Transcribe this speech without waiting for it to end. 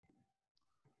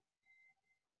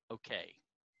Okay,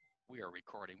 we are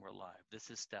recording. We're live. This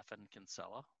is Stefan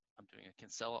Kinsella. I'm doing a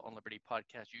Kinsella on Liberty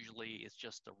podcast. Usually, it's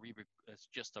just a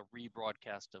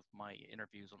rebroadcast of my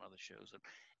interviews on other shows, and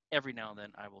every now and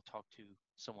then I will talk to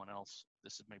someone else.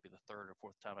 This is maybe the third or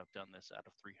fourth time I've done this out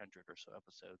of 300 or so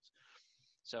episodes.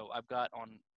 So I've got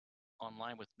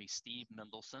online with me Steve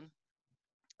Mendelson,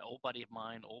 an old buddy of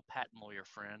mine, old patent lawyer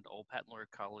friend, old patent lawyer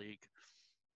colleague,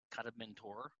 kind of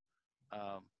mentor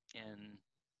in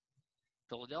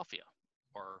Philadelphia,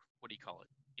 or what do you call it?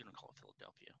 You don't call it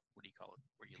Philadelphia. What do you call it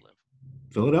where you live?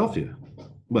 Philadelphia.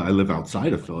 Well, I live Yeah,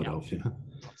 outside of yeah, Philadelphia.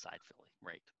 outside Philly,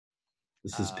 right?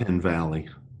 This is Um, Penn Valley.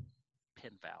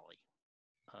 Penn Valley.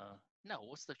 No,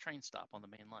 what's the train stop on the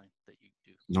main line that you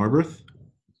do? Narberth?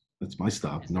 That's my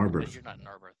stop, But Narberth. you're not in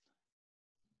Narberth.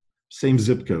 Same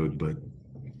zip code, but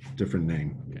different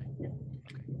name. Okay.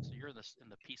 So you're in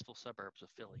the peaceful suburbs of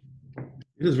Philly.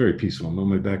 It is very peaceful. I'm on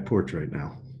my back porch right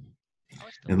now. How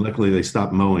is And Philly? luckily, they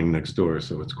stopped mowing next door,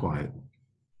 so it's quiet.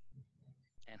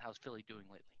 And how's Philly doing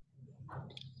lately?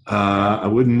 I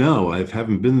wouldn't know. I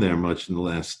haven't been there much in the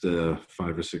last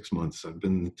 5 or 6 months. I've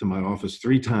been to my office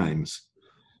 3 times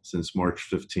since March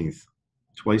 15th,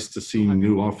 twice to see Have you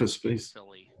new moved office to space.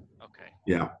 Philly? Okay.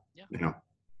 Yeah, Yeah. yeah.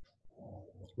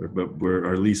 But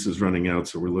our lease is running out,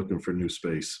 so we're looking for new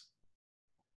space.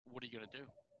 What are you gonna do?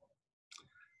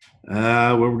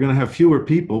 Well, we're going to have fewer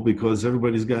people because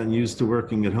everybody's gotten used to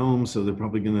working at home. So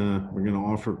we're going to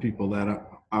offer people that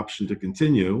option to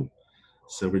continue.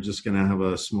 So we're just going to have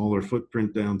a smaller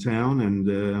footprint downtown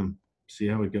and see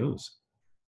how it goes.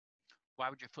 Why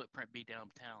would your footprint be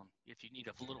downtown? If you need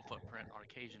a little footprint on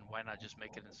occasion, why not just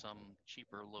make it in some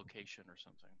cheaper location or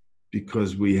something?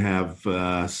 Because we have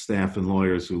staff and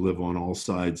lawyers who live on all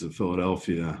sides of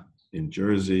Philadelphia, in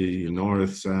Jersey,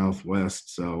 north, south,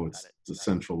 west. So it's the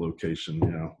central location.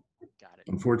 Yeah. Got it.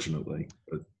 Unfortunately,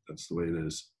 but that's the way it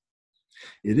is.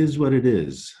 It is what it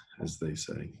is, as they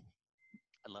say.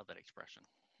 I love that expression.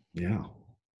 Yeah.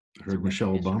 I heard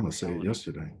Michelle Obama say it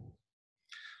yesterday.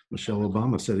 Michelle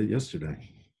Obama said it yesterday.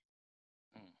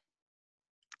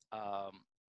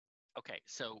 Okay,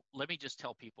 so let me just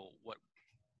tell people what.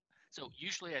 So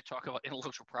usually I talk about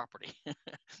intellectual property,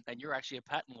 and you're actually a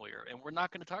patent lawyer, and we're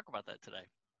not going to talk about that today.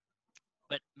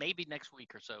 But maybe next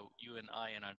week or so, you and I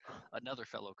and another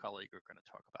fellow colleague are going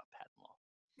to talk about patent law.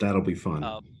 That'll be fun.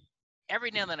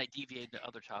 Every now and then I deviate into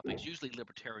other topics, usually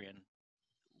libertarian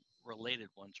related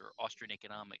ones or Austrian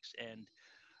economics, and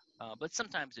but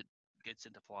sometimes it gets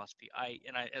into philosophy.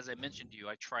 As I mentioned to you,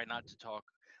 I try not to talk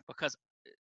because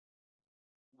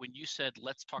when you said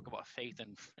let's talk about faith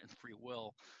and free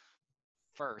will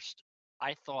first,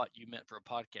 I thought you meant for a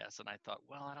podcast, and I thought,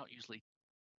 well, I don't usually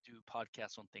do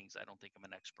podcasts on things I don't think I'm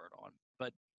an expert on,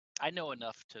 but I know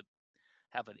enough to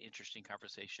have an interesting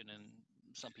conversation, and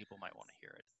some people might want to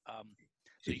hear it.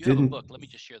 So you have a book. Let me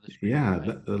just share this. Yeah,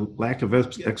 the lack of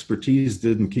expertise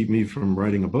didn't keep me from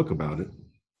writing a book about it.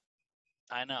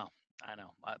 I know.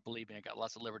 Believe me, I got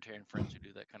lots of libertarian friends who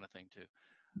do that kind of thing too.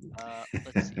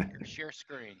 Let's see here. Share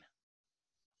screen.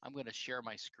 I'm going to share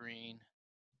my screen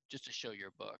just to show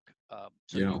your book.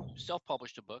 You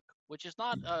self-published a book, which is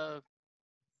not, that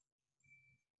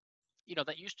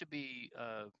used to be.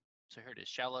 So here it is.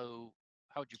 Shallow.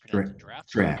 How would you pronounce it?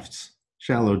 Drafts.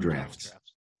 Shallow drafts.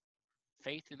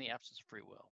 Faith in the absence of free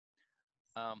will.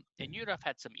 And you and I've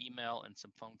had some email and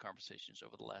some phone conversations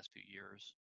over the last few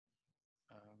years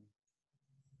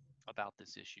about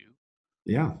this issue.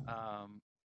 Yeah.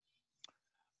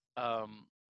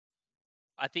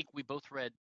 I think we both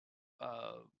read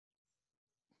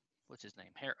what's his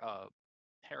name?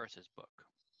 Harris's book,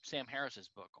 Sam Harris's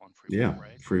book on free will,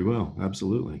 right? Free will,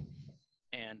 absolutely.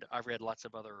 And I've read lots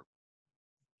of other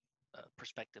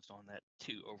perspectives on that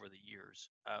too over the years.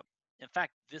 In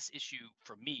fact, this issue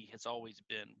for me has always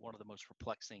been one of the most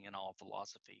perplexing in all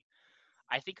philosophy.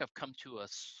 I think I've come to a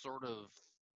sort of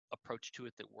approach to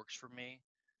it that works for me,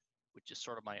 which is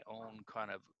sort of my own kind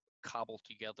of cobbled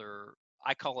together.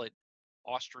 I call it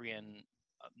Austrian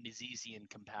Misesian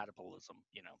compatibilism,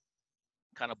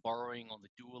 kind of borrowing on the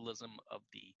dualism of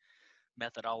the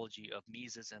methodology of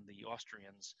Mises and the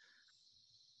Austrians,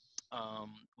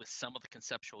 with some of the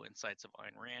conceptual insights of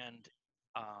Ayn Rand,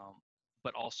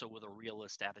 but also with a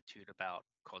realist attitude about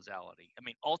causality. I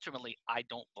mean, ultimately, I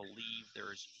don't believe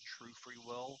there is true free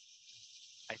will.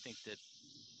 I think that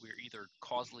we're either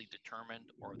causally determined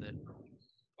or that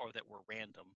we're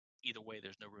random. Either way,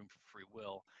 there's no room for free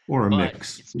will. Or a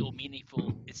mix. It's still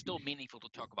meaningful. It's still meaningful to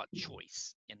talk about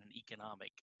choice in an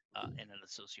economic and in a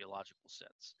sociological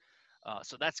sense.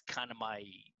 So that's kind of my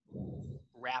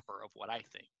wrapper of what I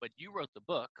think. But you wrote the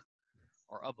book,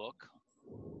 or a book,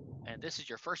 and this is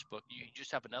your first book. You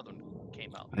just have another one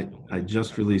came out. I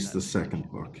just released the second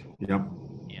book. Yep.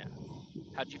 Yeah.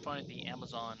 How'd you find the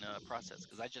Amazon process?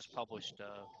 Because I just published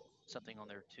something on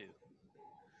there too.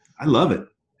 I love it.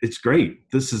 It's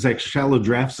great. This is actually Shallow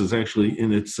Drafts is actually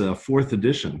in its fourth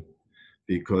edition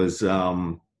because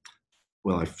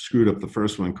well, I screwed up the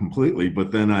first one completely,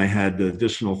 but then I had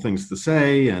additional things to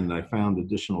say and I found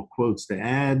additional quotes to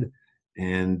add.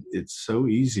 And it's so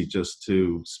easy just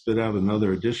to spit out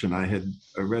another edition. I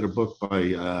read a book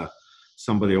by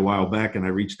somebody a while back and I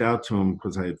reached out to him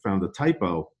because I had found a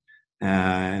typo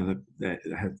and I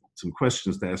had some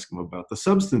questions to ask him about the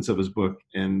substance of his book.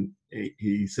 And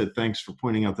he said, thanks for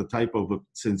pointing out the typo, but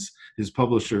since his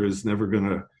publisher is never going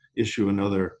to issue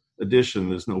another edition,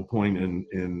 there's no point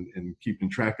in keeping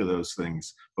track of those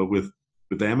things. But with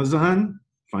Amazon,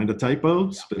 find a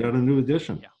typo, spit out a new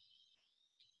edition. Yeah.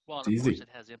 Well, and of course, it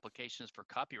has implications for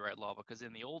copyright law because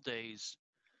in the old days,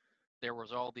 there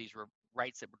was all these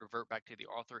rights that would revert back to the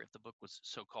author if the book was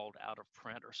so-called out of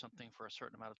print or something for a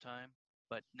certain amount of time.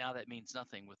 But now that means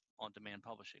nothing with on-demand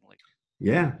publishing. Like,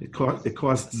 yeah, it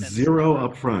costs zero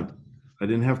upfront. I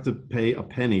didn't have to pay a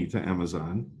penny to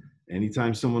Amazon.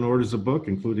 Anytime someone orders a book,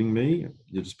 including me,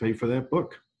 you just pay for that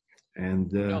book.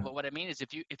 And no, but what I mean is,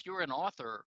 if you were an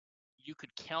author, you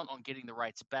could count on getting the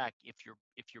rights back if your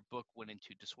book went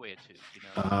into Desuetude. You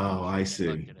know. Oh, I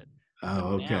see.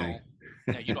 Oh, okay.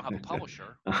 Now you don't have a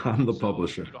publisher. I'm the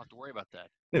publisher. You don't have to worry about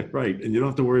that. Right, and you don't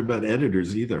have to worry about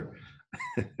editors either.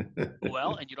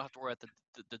 Well, and you don't have to worry about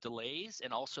the delays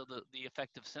and also the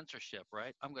effective censorship,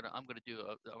 right? I'm gonna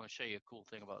show you a cool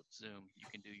thing about Zoom. You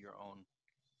can do your own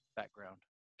background.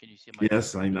 Can you see my?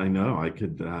 Yes, I know. I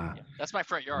could. Yeah. That's my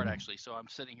front yard actually. So I'm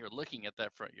sitting here looking at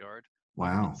that front yard.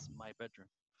 Wow. It's my bedroom.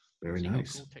 Very see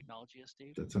nice. How cool technology is,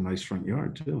 Steve? That's a nice front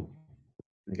yard too.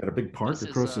 You got a big park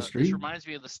across the street. This reminds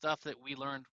me of the stuff that we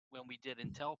learned when we did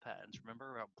Intel patents.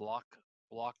 Remember about block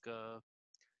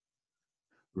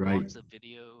right. blocks of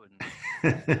video and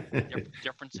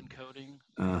difference in coding.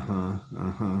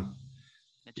 And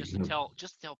just to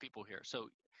tell people here. So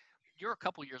you're a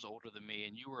couple years older than me,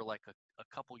 and you were like a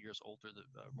couple years older,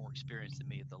 more experienced than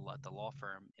me at the law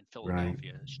firm in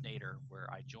Philadelphia, right. Schneider, where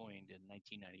I joined in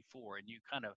 1994. And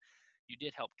you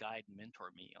did help guide and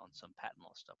mentor me on some patent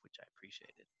law stuff, which I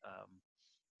appreciated.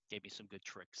 Gave me some good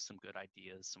tricks, some good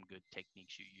ideas, some good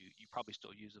techniques. You probably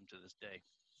still use them to this day.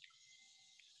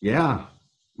 Yeah,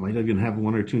 might even have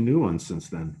one or two new ones since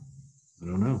then. I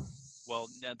don't know. Well,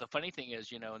 now the funny thing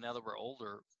is, now that we're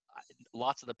older,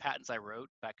 lots of the patents I wrote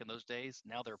back in those days,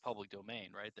 now they're public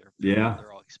domain, right?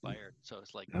 They're all expired. So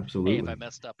it's like, absolutely. Hey, if I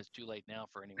messed up, it's too late now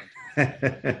for anyone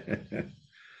to.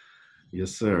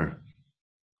 Yes, sir.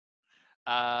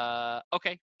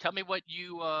 Okay. Tell me what.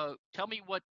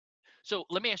 So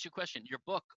let me ask you a question. Your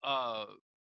book,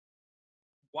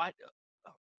 why?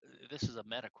 This is a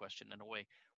meta question in a way.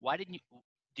 Why did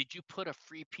you put a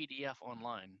free PDF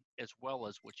online as well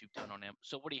as what you've done on Amazon?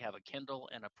 So what do you have, a Kindle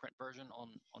and a print version on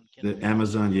Kindle? The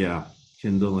Amazon, yeah,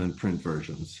 Kindle and print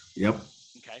versions. Yep.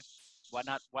 Okay. Why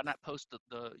not post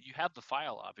you have the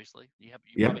file, obviously. You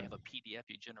yep. Probably have a PDF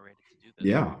you generated to do this.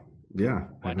 Yeah.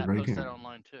 Why not post that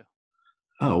online too?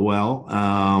 Oh, well.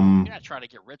 You're not trying to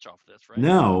get rich off this, right?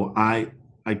 No, I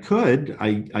could.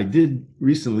 I did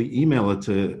recently email it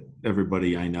to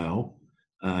everybody I know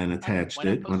and attached Why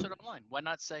not it. Post it online? Why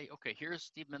not say, okay, here's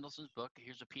Steve Mendelson's book.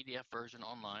 Here's a PDF version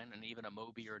online and even a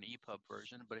Mobi or an EPUB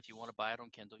version. But if you want to buy it on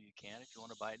Kindle, you can. If you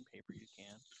want to buy it in paper, you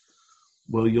can.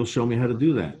 Well, you'll show me how to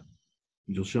do that.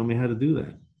 You'll show me how to do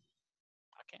that.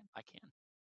 I can.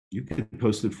 You can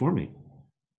post it for me.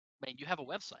 I mean, you have a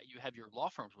website. You have your law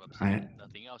firm's website.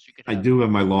 Nothing else. I do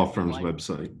have my law firm's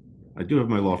website. I do have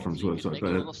my law firm's website. Make a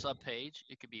little subpage.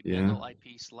 It could be Mendel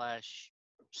IP /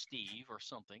 Steve or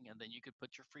something, and then you could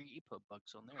put your free EPUB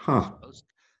books on there. Huh.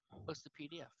 Post the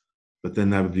PDF. But then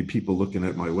that would be people looking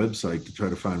at my website to try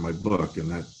to find my book,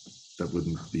 and that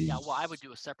wouldn't be. Yeah, well, I would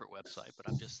do a separate website, but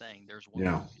I'm just saying there's one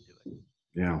way you can do it.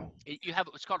 Yeah.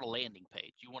 It's called a landing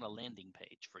page. You want a landing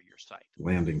page for your site.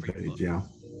 Landing page, yeah.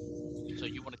 So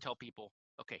you want to tell people,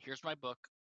 okay, here's my book.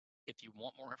 If you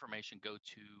want more information, go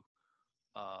to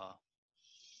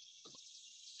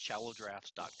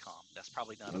shallowdrafts.com. That's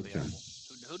probably not available.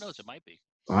 Who knows? It might be.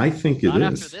 I think it is.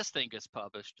 Not after this thing gets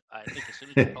published. I think as soon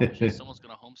as you publish it, someone's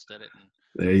going to homestead it and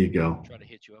there you go. Try to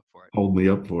hit you up for it. Hold me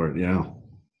up for it, yeah.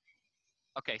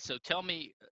 Okay, so tell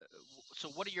me, so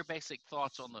what are your basic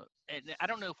thoughts on and I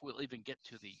don't know if we'll even get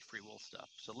to the free will stuff.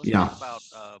 So let's talk about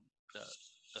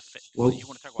the faith. Well, you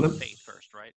want to talk about faith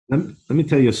first, right? Let me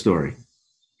tell you a story.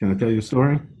 Can I tell you a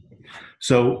story?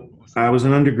 So I was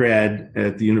an undergrad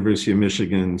at the University of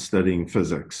Michigan studying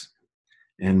physics.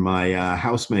 And my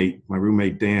housemate, my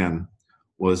roommate Dan,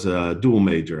 was a dual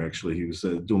major. Actually, he was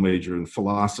a dual major in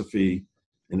philosophy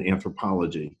and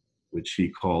anthropology, which he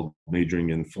called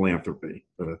majoring in philanthropy.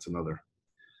 But that's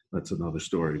another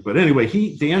story. But anyway,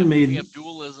 We have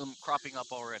dualism cropping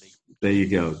up already. There you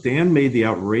go. Dan made the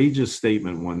outrageous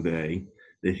statement one day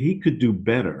that he could do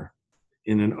better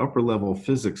in an upper level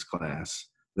physics class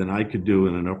than I could do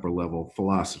in an upper level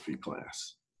philosophy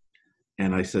class.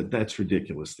 And I said, that's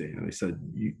ridiculous, Dan. I said,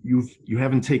 you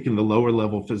haven't taken the lower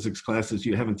level physics classes.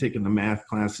 You haven't taken the math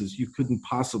classes. You couldn't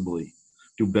possibly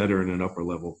do better in an upper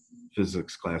level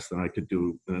physics class than I could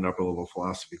do in an upper level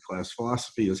philosophy class.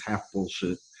 Philosophy is half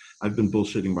bullshit. I've been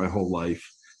bullshitting my whole life,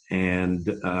 and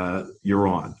you're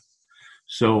on.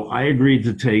 So I agreed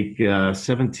to take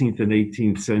 17th and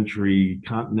 18th century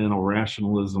continental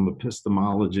rationalism,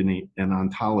 epistemology, and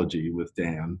ontology with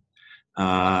Dan.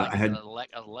 I had an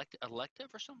elective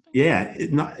or something. Yeah,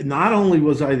 not only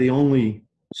was I the only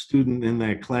student in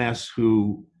that class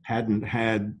who hadn't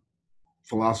had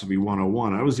philosophy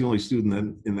 101, I was the only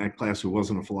student in that class who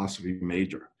wasn't a philosophy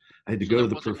major. I had to go to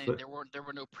the professor. There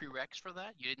were no prereqs for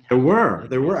that. You didn't.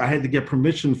 There were. I had to get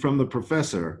permission from the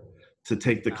professor to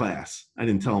take the class. I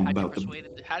didn't tell him about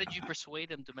How did you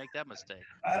persuade him to make that mistake?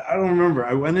 I don't remember.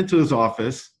 I went into his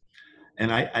office,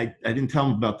 and I didn't tell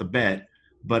him about the bet,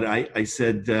 but I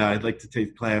said, I'd like to take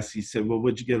the class. He said, well,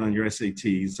 what'd you get on your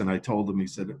SATs? And I told him. He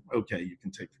said, okay, you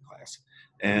can take the class.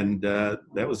 And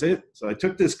that was it. So I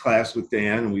took this class with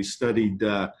Dan, and we studied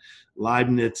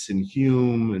Leibniz and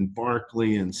Hume and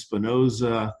Berkeley and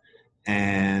Spinoza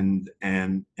and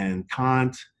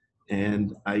Kant.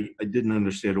 And I didn't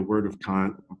understand a word of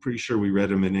Kant. I'm pretty sure we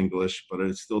read him in English, but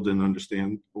I still didn't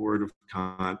understand a word of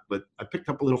Kant. But I picked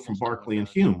up a little from Berkeley and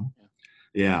Hume.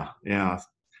 Yeah.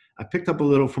 I picked up a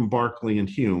little from Berkeley and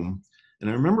Hume. And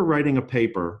I remember writing a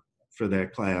paper for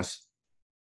that class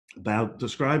about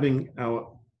describing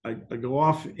how I go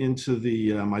off into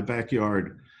my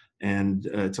backyard, and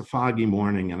it's a foggy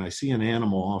morning, and I see an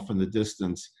animal off in the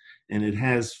distance, and it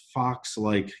has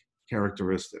fox-like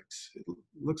characteristics. It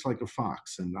looks like a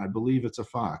fox, and I believe it's a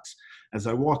fox. As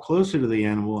I walk closer to the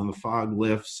animal and the fog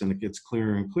lifts and it gets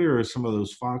clearer and clearer, some of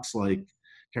those fox-like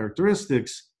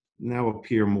characteristics now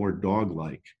appear more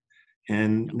dog-like.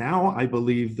 And now I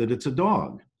believe that it's a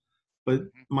dog. But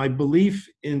my belief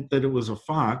in that it was a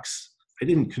fox, I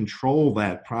didn't control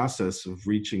that process of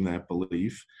reaching that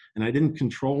belief, and I didn't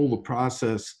control the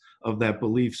process of that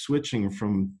belief switching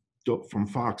from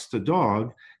fox to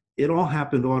dog. It all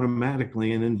happened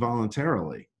automatically and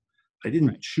involuntarily. I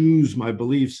didn't choose my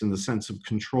beliefs in the sense of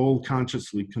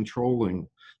consciously controlling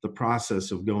the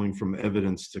process of going from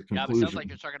evidence to conclusion. Yeah, it sounds like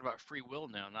you're talking about free will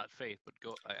now, not faith. But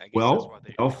I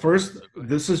guess first,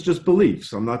 this is just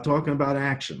beliefs. I'm not talking about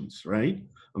actions, right?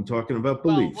 I'm talking about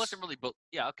beliefs. Well, it wasn't really,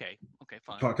 yeah, okay,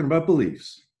 fine. Talking about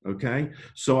beliefs. Okay,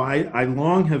 so I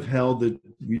long have held that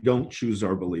we don't choose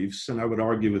our beliefs, and I would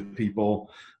argue with people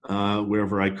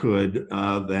wherever I could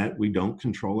that we don't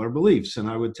control our beliefs. And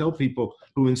I would tell people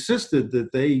who insisted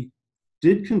that they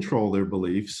did control their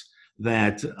beliefs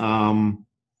that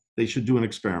they should do an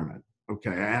experiment. Okay,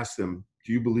 I asked them,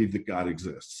 do you believe that God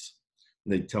exists?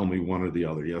 And they'd tell me one or the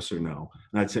other, yes or no.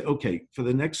 And I'd say, okay, for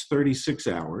the next 36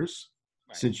 hours,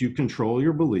 since you control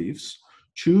your beliefs,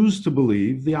 choose to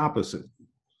believe the opposite.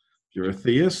 If you're a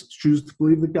theist, choose to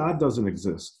believe that God doesn't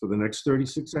exist for the next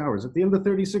 36 hours. At the end of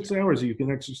 36 hours, you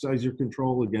can exercise your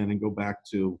control again and go back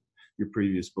to your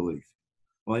previous belief.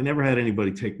 Well, I never had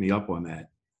anybody take me up on that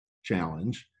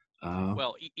challenge.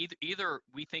 Well, either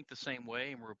we think the same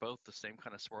way and we're both the same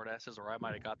kind of smartasses, or I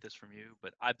might have got this from you,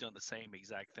 but I've done the same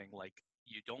exact thing. Like,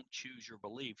 you don't choose your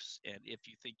beliefs, and if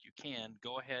you think you can,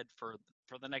 go ahead for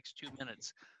the next 2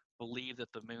 minutes. Believe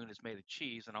that the moon is made of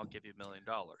cheese, and I'll give you $1 million.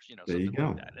 Something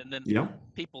like that. And then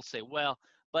people say, well,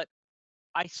 but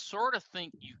I sort of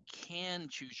think you can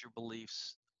choose your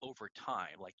beliefs over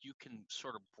time. Like, you can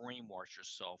sort of brainwash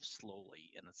yourself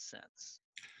slowly, in a sense.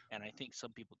 And I think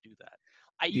some people do that.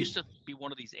 I used to be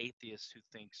one of these atheists who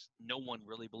thinks no one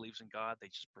really believes in God. They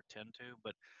just pretend to.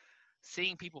 But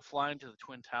seeing people fly into the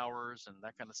Twin Towers and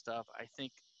that kind of stuff, I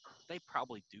think they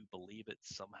probably do believe it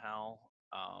somehow.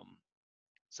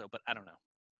 But I don't know.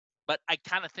 But I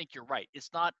kind of think you're right.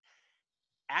 It's not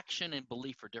action and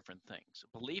belief are different things.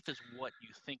 Belief is what you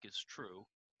think is true.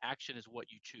 Action is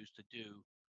what you choose to do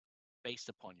based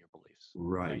upon your beliefs.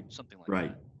 Right. Something like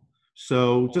that.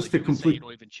 So just to complete, you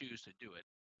don't even choose to do it.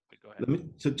 But go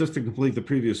ahead. Just to complete the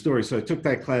previous story. So I took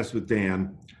that class with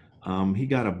Dan. He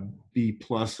got a B+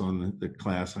 on the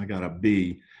class. I got a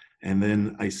B. And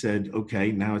then I said,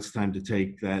 okay, now it's time to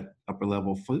take that upper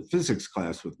level physics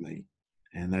class with me.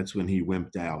 And that's when he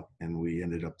wimped out, and we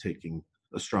ended up taking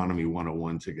Astronomy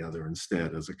 101 together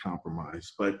instead as a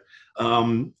compromise. But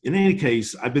in any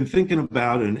case, I've been thinking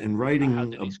about and writing. How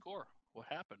did he score? What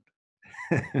happened?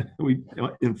 We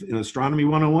in Astronomy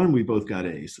 101, we both got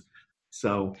A's.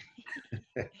 So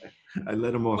I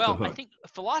let him off the hook. I think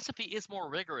philosophy is more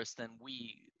rigorous than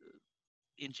we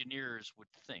engineers would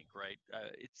think, right?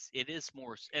 It is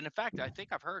more, and in fact, I think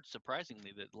I've heard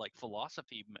surprisingly that like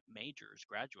philosophy majors,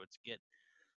 graduates get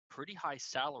pretty high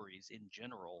salaries in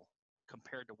general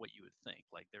compared to what you would think.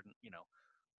 Like they're,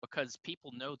 because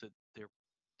people know that they're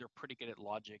pretty good at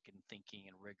logic and thinking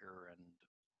and rigor, and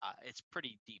it's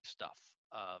pretty deep stuff.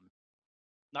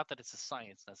 Not that it's a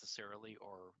science necessarily,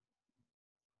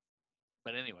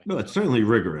 but anyway. No, it's certainly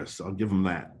rigorous. I'll give them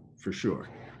that for sure.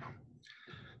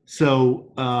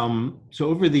 So, so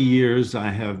over the years, I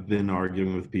have been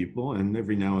arguing with people, and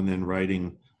every now and then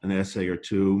writing an essay or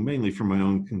two, mainly for my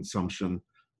own consumption,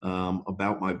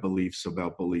 about my beliefs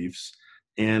about beliefs.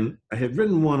 And I had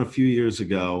written one a few years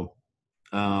ago,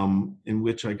 in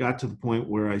which I got to the point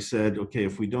where I said, okay,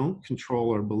 if we don't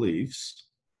control our beliefs,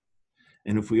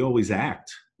 and if we always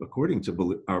act according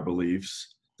to our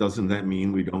beliefs, doesn't that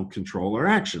mean we don't control our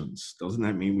actions? Doesn't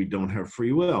that mean we don't have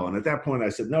free will? And at that point I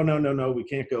said, no, we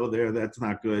can't go there. That's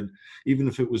not good. Even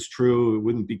if it was true, it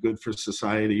wouldn't be good for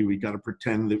society. We got to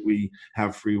pretend that we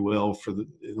have free will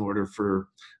in order for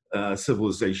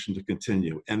civilization to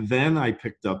continue. And then I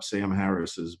picked up Sam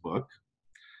Harris's book,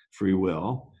 Free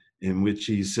Will, in which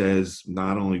he says,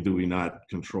 not only do we not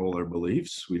control our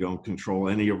beliefs, we don't control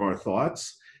any of our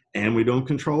thoughts, and we don't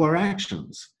control our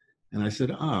actions. And I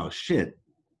said, oh, shit.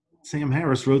 Sam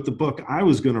Harris wrote the book I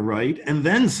was going to write, and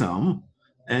then some,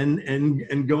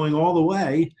 and going all the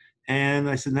way. And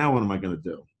I said, now what am I going to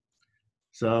do?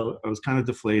 So I was kind of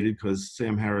deflated because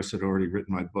Sam Harris had already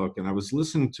written my book, and I was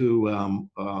listening to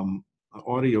an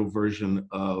audio version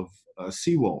of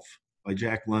Seawolf by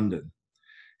Jack London.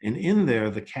 And in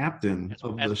there, the captain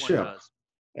of the ship.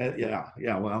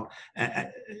 Well,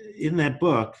 in that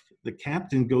book, the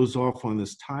captain goes off on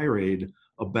this tirade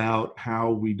about how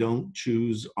we don't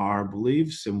choose our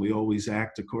beliefs and we always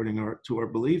act according to our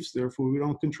beliefs, therefore we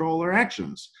don't control our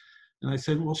actions. And I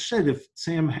said, well, shit,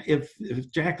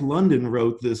 if Jack London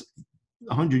wrote this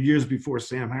 100 years before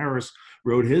Sam Harris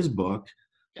wrote his book,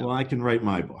 well, I can write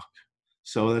my book.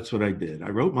 So that's what I did. I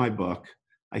wrote my book.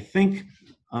 I think,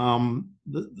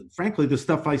 frankly, the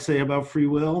stuff I say about free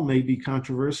will may be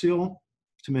controversial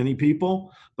to many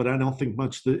people, but I don't think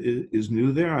much is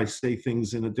new there. I say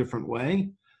things in a different way.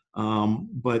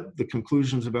 But the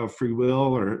conclusions about free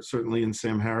will are certainly in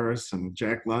Sam Harris and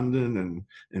Jack London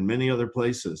and many other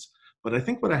places. But I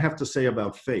think what I have to say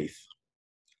about faith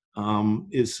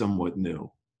is somewhat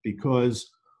new, because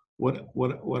when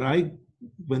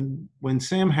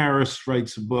Sam Harris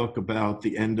writes a book about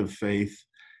the end of faith,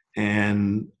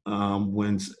 and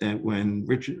when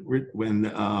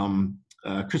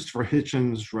Christopher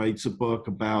Hitchens writes a book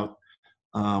about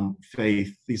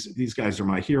faith, these guys are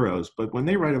my heroes, but when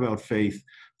they write about faith,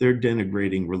 they're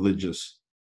denigrating religious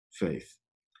faith.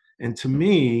 And to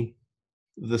me,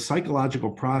 the psychological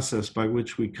process by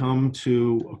which we come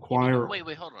to acquire... Wait,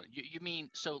 hold on. You mean,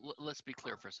 so let's be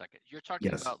clear for a second. You're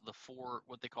talking about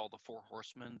what they call the four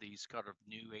horsemen, these kind of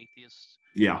new atheists?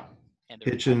 Yeah. And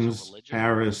Hitchens,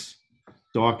 Harris,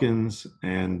 Dawkins,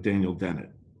 and Daniel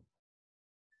Dennett.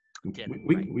 Dennett,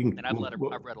 and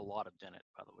I've read a lot of Dennett,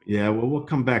 by the way. Yeah, well, we'll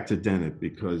come back to Dennett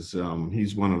because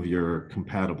he's one of your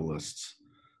compatibilists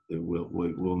that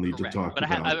we'll need to talk about.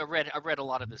 But I've read a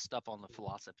lot of his stuff on the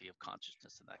philosophy of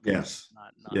consciousness and that. Yes.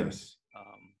 Yes.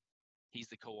 He's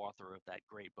the co-author of that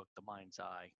great book, The Mind's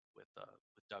Eye, with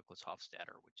Douglas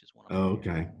Hofstadter, which is one of. Oh,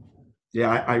 okay.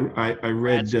 Yeah, I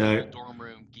read dorm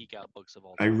room geek out books of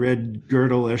all time. I read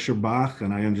Gödel, Escher, Bach,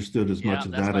 and I understood as much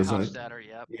of that as Hofstadter,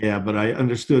 Yeah, but I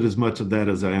understood as much of that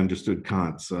as I understood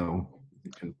Kant. So.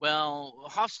 Well,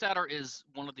 Hofstadter is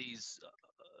one of these.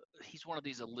 He's one of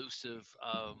these elusive,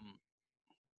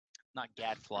 not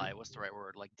gadfly. What's the right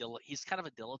word? Like he's kind of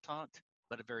a dilettante,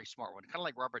 but a very smart one, kind of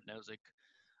like Robert Nozick.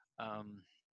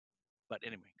 But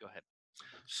anyway, go ahead.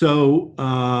 So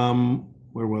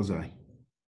where was I?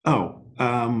 Oh,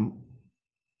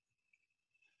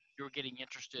 you were getting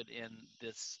interested in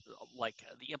this, like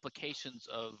the implications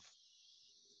of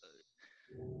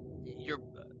you're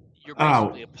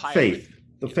basically a pilot. Faith.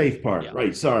 The faith part,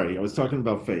 right? Sorry, I was talking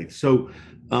about faith. So,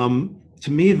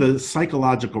 to me, the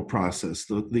psychological process,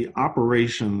 the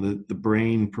operation that the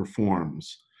brain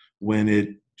performs when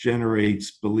it generates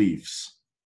beliefs,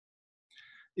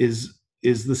 is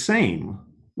the same,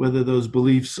 whether those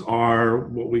beliefs are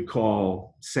what we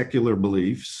call secular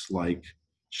beliefs, like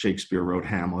Shakespeare wrote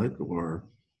Hamlet or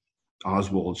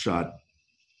Oswald shot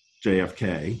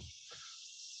JFK.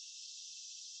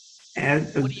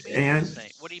 What do you mean they're the And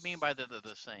same? What do you mean by they're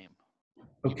the same?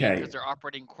 You mean because okay, they're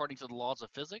operating according to the laws of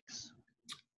physics?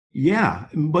 yeah,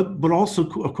 but also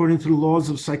according to the laws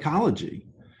of psychology,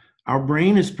 our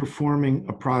brain is performing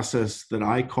a process that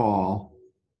I call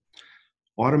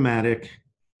automatic,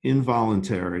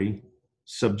 involuntary,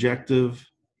 subjective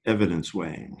evidence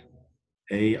weighing,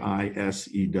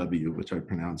 AISEW, which I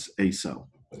pronounce ASO.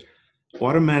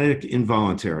 Automatic,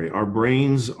 involuntary. Our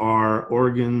brains are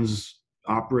organs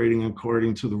operating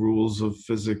according to the rules of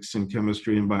physics and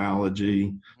chemistry and biology,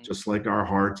 Mm-hmm. just like our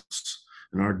hearts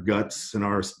and our guts and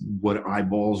our what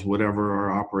eyeballs, whatever,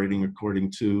 are operating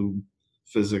according to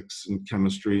physics and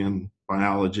chemistry and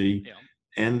biology. Yeah.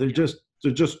 And they're just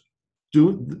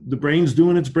doing, the brain's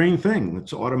doing its brain thing.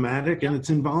 It's automatic and Yeah. it's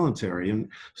involuntary. And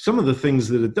some of the things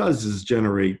that it does is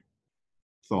generate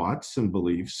thoughts and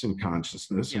beliefs and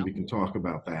consciousness, and Yeah. we can talk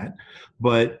about that.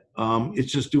 But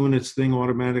it's just doing its thing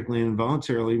automatically and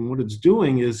involuntarily. And what it's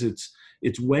doing is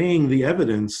it's weighing the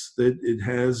evidence that it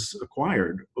has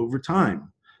acquired over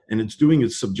time. And it's doing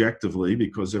it subjectively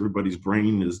because everybody's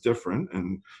brain is different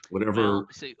and Well, whatever.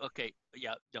 see, okay,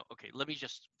 yeah, no, okay. Let me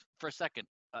just for a second.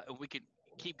 We can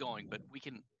keep going, but we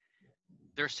can.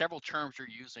 There are several terms you're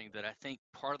using that I think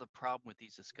part of the problem with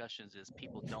these discussions is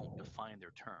people don't define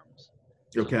their terms.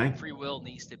 So Okay. like free will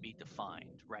needs to be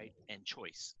defined, right? And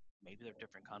choice. Maybe they're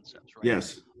different concepts, right?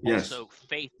 Yes. Yes. Also,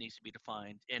 faith needs to be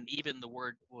defined, and even the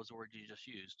word, what was the word you just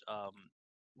used?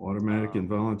 Automatic, Um,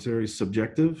 involuntary,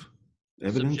 subjective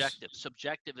evidence.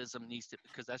 Subjectivism needs to,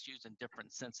 because that's used in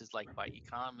different senses, like by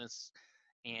economists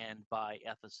and by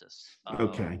ethicists.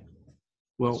 Okay.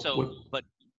 Well, So, but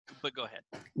go ahead.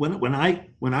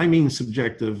 when I mean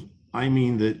subjective, I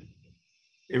mean that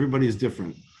everybody is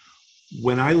different.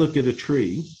 When I look at a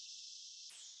tree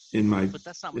in my But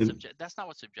that's not what in, that's not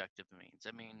what subjective means.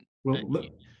 I mean, well,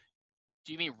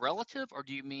 do you mean relative, or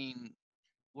do you mean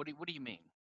what do you mean?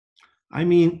 I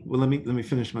mean, well, let me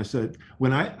finish my set.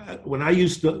 When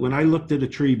I looked at a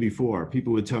tree before,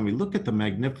 people would tell me, "Look at the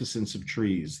magnificence of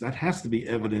trees. That has to be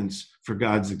Right. evidence for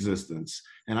God's existence."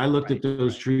 And I looked at Right.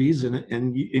 those trees, and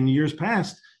in years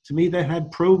past, to me, that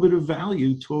had probative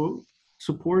value to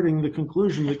supporting the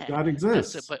conclusion that God That's it.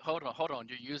 exists. But hold on.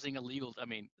 You're using a legal. I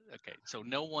mean, okay. So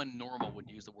no one normal would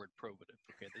use the word probative.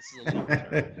 Okay, this is a legal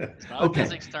term. It's not a Okay.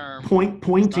 physics term. It's not a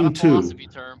Pointing to philosophy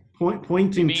term. You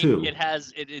pointing mean to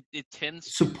it tends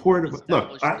to supportive. Look,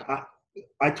 establish the.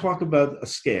 I talk about a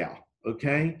scale.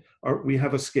 Okay, or we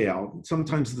have a scale.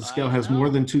 Sometimes the scale I has more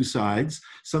know. than two sides.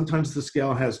 Sometimes the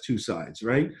scale has two sides.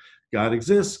 Right? God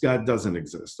exists. God doesn't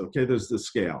exist. Okay, there's the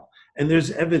scale, and there's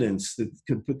evidence that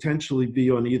could potentially be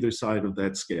on either side of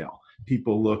that scale.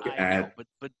 People look I know. at.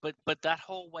 But that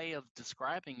whole way of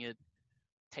describing it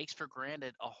takes for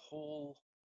granted a whole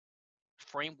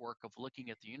framework of looking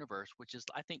at the universe, which is,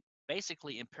 I think,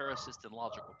 basically empiricist and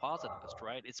logical positivist,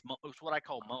 right? It's what I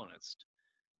call monist.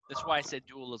 That's why I said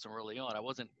dualism early on. I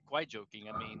wasn't quite joking.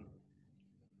 I mean,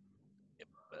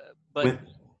 but When,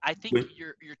 I think when,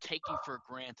 you're taking for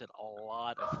granted a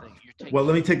lot of things. well,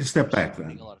 let me take a You're step back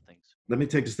excluding then. a lot of things. Let me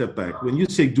take a step back. When you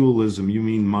say dualism, you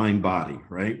mean mind body,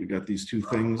 right? We got these two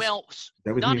things. Well, Is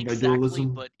that what you not mean by exactly,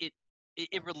 dualism? but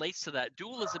it relates to that.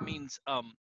 Dualism means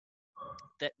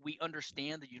that we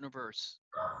understand the universe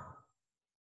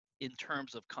in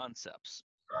terms of concepts.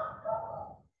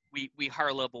 We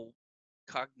higher level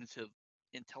cognitive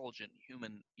intelligent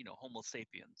human, Homo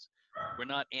sapiens. We're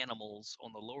not animals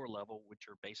on the lower level, which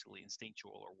are basically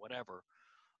instinctual or whatever,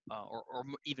 or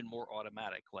even more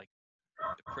automatic, like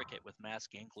the cricket with mass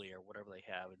ganglia or whatever they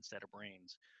have instead of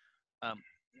brains.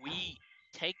 We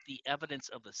take the evidence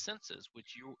of the senses,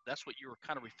 which that's what you were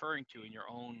kind of referring to in your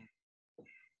own,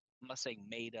 I'm not saying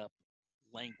made up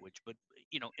language, but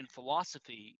in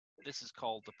philosophy, this is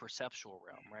called the perceptual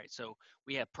realm, right? So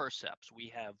we have percepts, we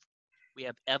have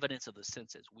evidence of the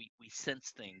senses. We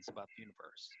sense things about the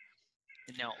universe.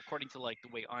 And now, according to like the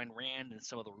way Ayn Rand and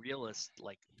some of the realists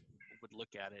like would look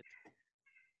at it,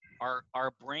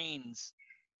 our brains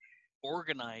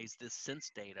organize this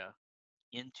sense data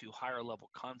into higher level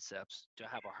concepts to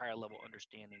have a higher level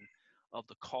understanding of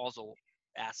the causal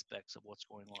aspects of what's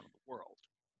going on in the world.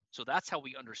 So that's how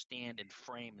we understand and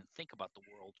frame and think about the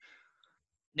world.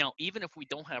 Now, even if we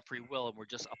don't have free will and we're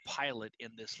just a pilot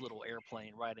in this little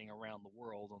airplane riding around the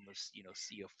world on this,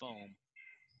 sea of foam,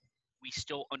 we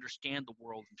still understand the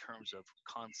world in terms of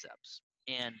concepts.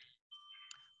 And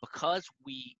because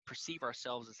we perceive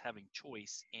ourselves as having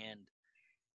choice and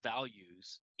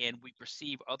values, and we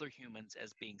perceive other humans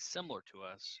as being similar to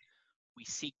us, we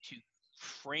seek to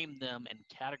frame them and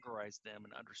categorize them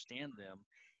and understand them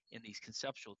in these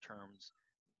conceptual terms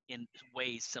in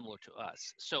ways similar to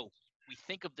us. So we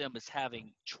think of them as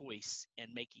having choice and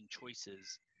making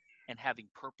choices and having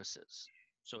purposes.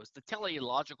 So it's the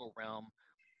teleological realm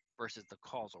versus the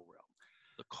causal realm.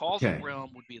 The causal Okay.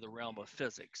 realm would be the realm of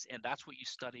physics, and that's what you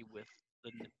study with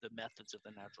the methods of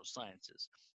the natural sciences.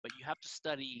 But you have to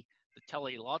study the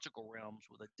teleological realms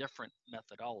with a different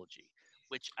methodology,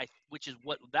 which is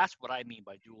that's what I mean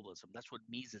by dualism. That's what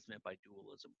Mises meant by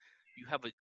dualism.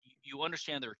 You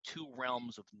understand there are two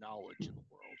realms of knowledge in the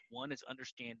world. One is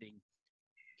understanding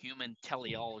human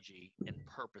teleology and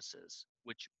purposes,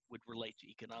 which would relate to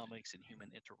economics and human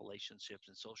interrelationships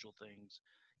and social things,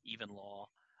 even law.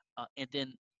 And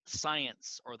then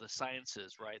science, or the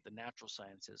sciences, right? The natural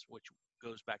sciences, which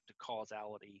goes back to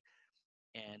causality.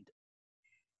 And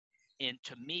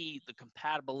to me, the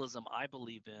compatibilism I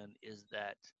believe in is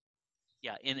that,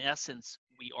 yeah, in essence,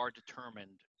 we are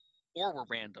determined, or we're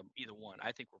random, either one.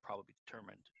 I think we're probably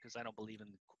determined, because I don't believe in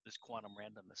this quantum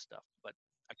randomness stuff, but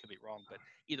I could be wrong. But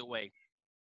either way,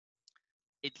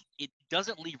 it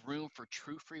doesn't leave room for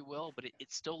true free will, but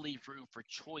it still leaves room for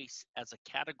choice as a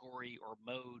category or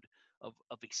mode of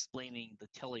explaining the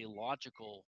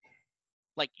teleological.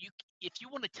 Like, if you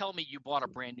want to tell me you bought a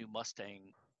brand new Mustang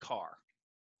car,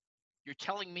 you're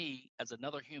telling me, as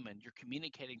another human, you're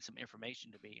communicating some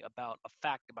information to me about a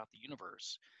fact about the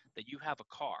universe, that you have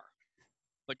a car,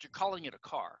 but you're calling it a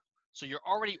car. So you're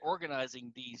already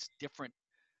organizing these different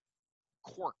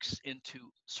quirks into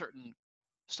certain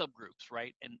subgroups,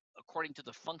 right? And according to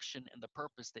the function and the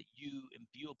purpose that you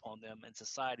imbue upon them and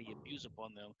society imbues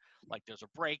upon them, like there's a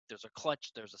brake, there's a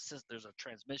clutch, there's a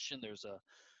transmission, there's a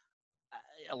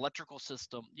electrical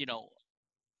system.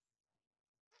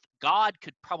 God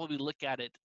could probably look at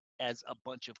it as a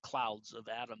bunch of clouds of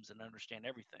atoms and understand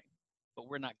everything, but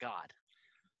we're not God,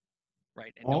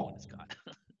 right? And no one is All, God.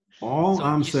 all So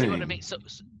I'm you see what I mean? saying, So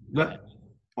go ahead. that,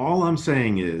 all I'm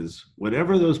saying is,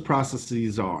 whatever those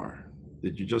processes are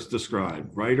that you just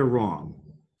described, right or wrong,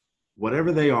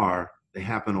 whatever they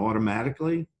happen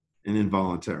automatically and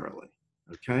involuntarily.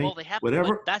 Well, Okay? they happen, but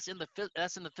Whatever, that's in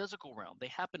the physical realm. They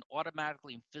happen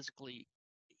automatically and physically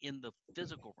in the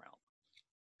physical realm.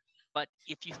 But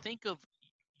if you think of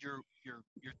your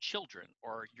children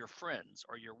or your friends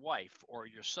or your wife or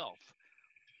yourself,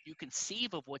 you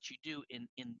conceive of what you do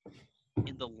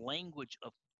in the language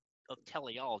of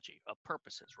teleology, of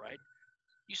purposes, right?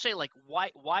 You say, like,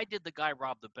 why did the guy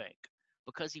rob the bank?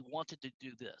 Because he wanted to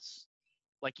do this.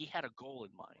 Like, he had a goal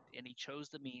in mind and he chose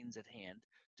the means at hand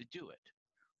to do it.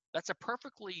 That's a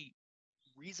perfectly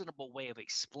reasonable way of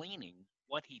explaining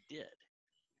what he did.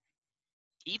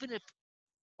 Even if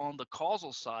on the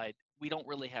causal side, we don't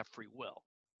really have free will,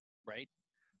 right?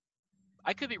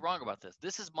 I could be wrong about this.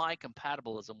 This is my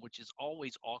compatibilism, which is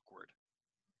always awkward.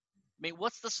 I mean,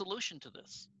 what's the solution to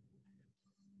this?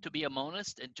 To be a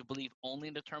monist and to believe only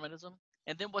in determinism?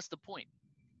 And then what's the point?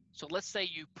 So let's say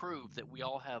you prove that we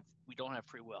don't have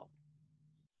free will.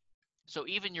 So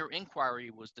even your inquiry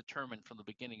was determined from the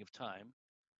beginning of time,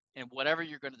 and whatever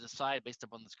you're going to decide based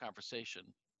upon this conversation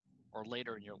or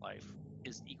later in your life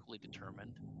is equally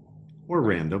determined, or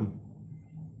right? random,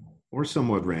 or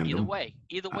somewhat Either random. way,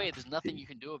 either Uh, way, there's nothing you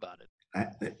can do about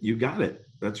it. you got it.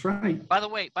 That's right. By the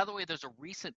way, there's a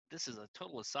recent. This is a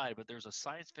total aside, but there's a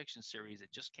science fiction series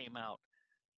that just came out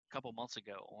a couple months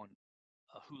ago on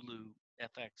Hulu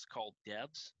FX called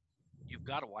Devs. You've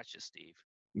got to watch this, Steve.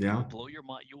 It Yeah. will blow your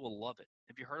mind. You will love it.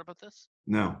 Have you heard about this?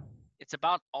 No. It's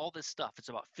about all this stuff. It's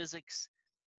about physics,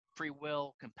 free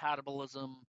will,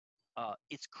 compatibilism.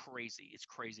 It's crazy. It's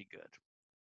crazy good.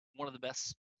 One of the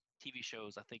best TV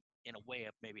shows I think, in a way,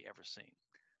 I've maybe ever seen.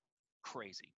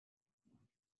 Crazy.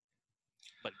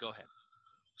 But go ahead.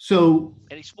 So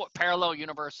And he parallel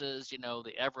universes,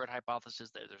 the Everett hypothesis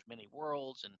that there's many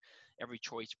worlds and every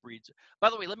choice breeds. By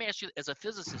the way, let me ask you, as a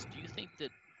physicist, do you think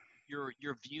that your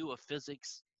view of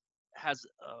physics has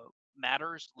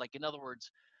matters? Like, in other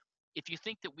words, if you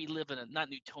think that we live in a not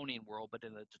Newtonian world, but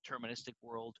in a deterministic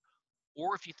world,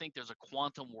 or if you think there's a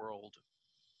quantum world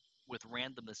with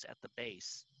randomness at the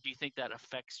base, do you think that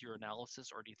affects your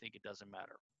analysis, or do you think it doesn't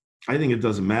matter? I think it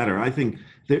doesn't matter. I think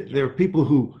there, Yeah. there are people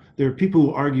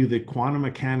who argue that quantum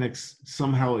mechanics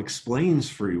somehow explains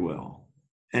free will.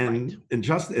 Right.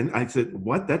 And I said,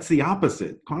 what? That's the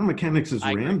opposite. Quantum mechanics is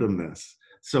I agree. randomness.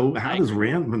 So how I does agree.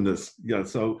 randomness? Yeah.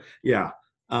 So yeah.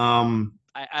 Um,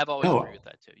 I've always agreed no, with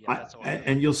that too. Yeah, that's how I feel.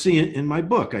 and you'll see in my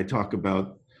book, I talk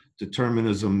about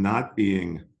determinism not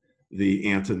being the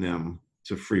antonym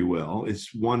to free will.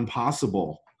 It's one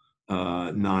possible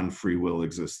non-free will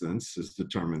existence is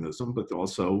determinism, but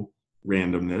also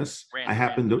randomness.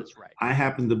 Randomness, right? I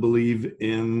happen to believe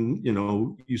in,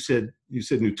 you said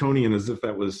Newtonian as if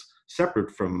that was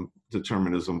separate from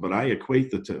determinism, but I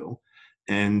equate the two.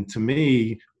 And to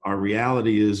me, our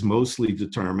reality is mostly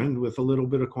determined with a little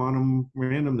bit of quantum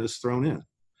randomness thrown in.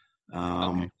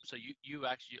 Okay, so you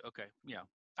actually, okay, yeah.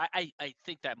 I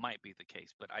think that might be the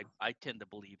case, but I tend to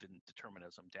believe in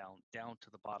determinism down to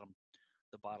the bottom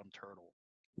turtle,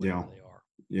 whatever they are.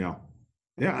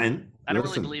 Yeah, and I don't really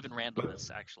listen, believe in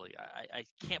randomness, actually. I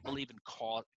can't believe in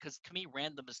cause, because to me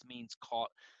randomness means cause.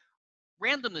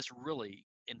 Randomness really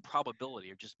and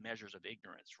probability are just measures of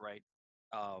ignorance, right?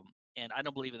 And I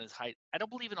don't believe in this height. I don't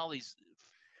believe in all these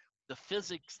the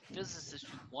physicists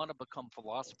who want to become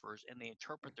philosophers and they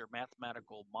interpret their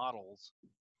mathematical models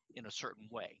in a certain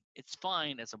way. It's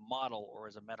fine as a model or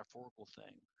as a metaphorical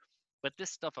thing, but this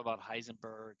stuff about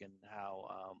Heisenberg and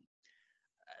how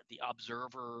the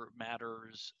observer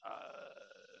matters,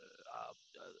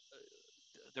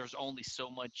 there's only so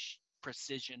much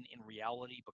precision in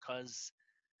reality because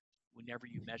whenever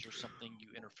you measure something, you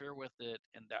interfere with it,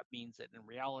 and that means that in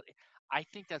reality, I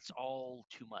think that's all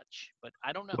too much. But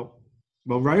I don't know.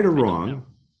 Well, right or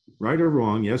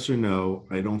wrong, yes or no,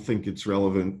 I don't think it's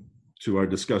relevant to our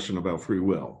discussion about free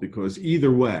will, because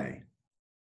either way,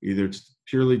 either it's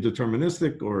purely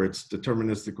deterministic or it's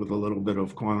deterministic with a little bit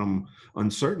of quantum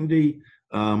uncertainty.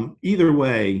 Either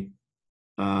way,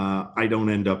 I don't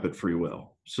end up at free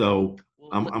will. So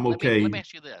I'm okay. Let me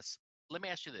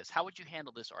ask you this. How would you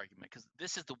handle this argument? Because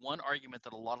this is the one argument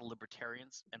that a lot of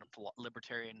libertarians and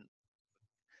libertarian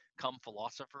come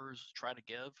philosophers try to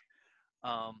give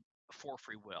for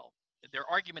free will. Their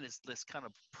argument is this kind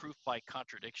of proof by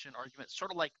contradiction argument,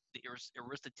 sort of like the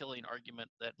Aristotelian argument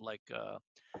that, like,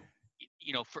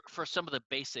 for some of the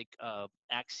basic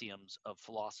axioms of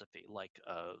philosophy, like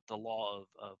the law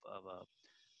of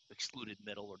excluded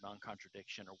middle or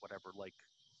non-contradiction or whatever, like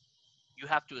you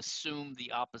have to assume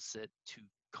the opposite to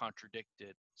contradict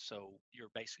it, so you're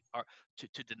basically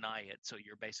to deny it, so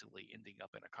you're basically ending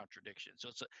up in a contradiction. So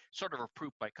it's a sort of a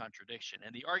proof by contradiction.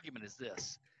 And the argument is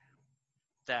this,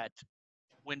 that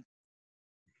when,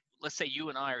 let's say you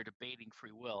and I are debating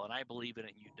free will and I believe in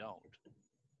it and you don't,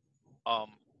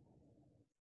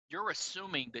 you're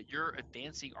assuming that you're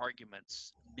advancing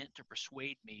arguments meant to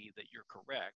persuade me that you're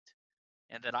correct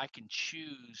and that I can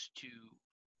choose to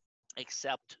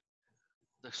accept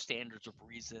the standards of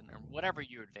reason or whatever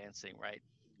you're advancing, right?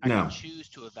 I can choose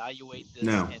to evaluate this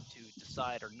and to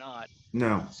decide or not.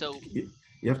 No. So you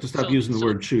have to stop using the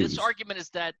word choose. This argument is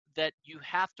that you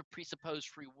have to presuppose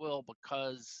free will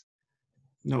because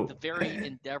the very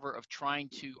endeavor of trying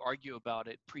to argue about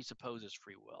it presupposes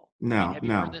free will. Have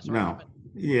you heard this argument?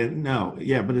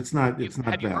 Yeah, but it's not. It's not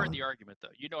Have valid. You heard the argument though?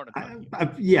 You know what I'm talking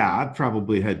about. I've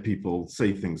probably had people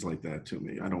say things like that to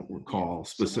me. I don't recall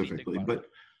specifically, but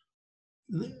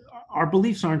our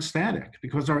beliefs aren't static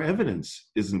because our evidence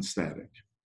isn't static.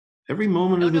 Every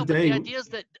moment of the day. The idea is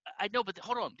that I know, but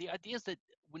hold on. The idea is that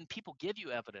when people give you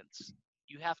evidence,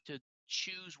 you have to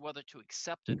choose whether to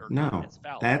accept it or not as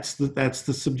valid. That's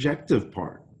the subjective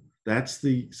part. That's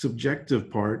the subjective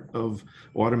part of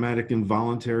automatic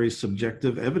involuntary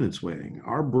subjective evidence weighing.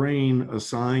 Our brain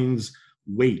assigns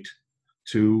weight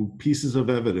to pieces of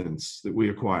evidence that we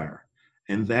acquire.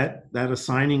 And that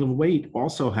assigning of weight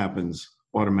also happens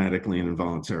automatically and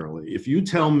involuntarily. If you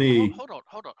tell me... Hold on.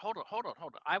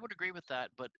 I would agree with that,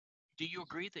 but do you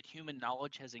agree that human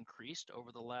knowledge has increased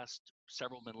over the last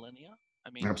several millennia? I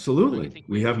mean, absolutely.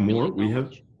 We have more. We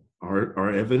have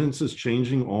our evidence is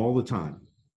changing all the time.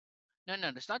 No,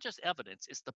 it's not just evidence.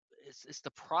 It's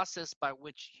the process by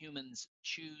which humans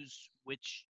choose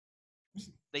which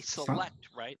they select,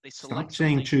 right? They select. Stop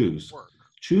saying choose.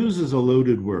 Choose is a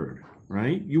loaded word,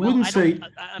 right? You wouldn't say.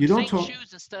 You don't talk.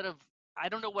 Choose instead of. I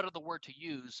don't know what other word to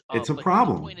use. It's a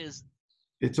problem. The point is,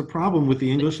 it's a problem with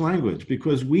the English language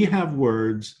because we have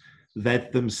words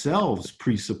that themselves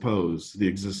presuppose the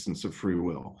existence of free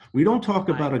will. We don't talk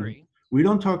about a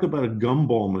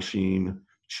gumball machine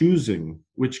choosing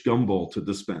which gumball to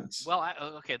dispense. Well,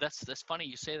 okay, that's funny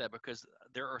you say that because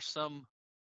there are some.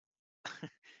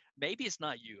 Maybe it's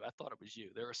not you. I thought it was you.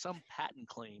 There are some patent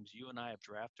claims you and I have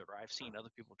drafted, or I've seen other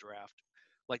people draft.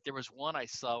 Like there was one I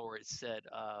saw where it said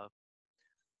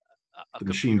the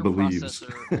machine believes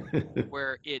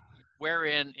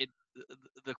wherein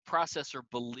the processor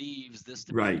believes this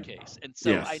to be the case. And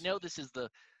so I know this is the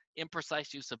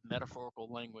imprecise use of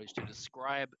metaphorical language to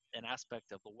describe an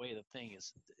aspect of the way the thing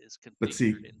is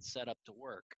configured and set up to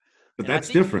work. But that's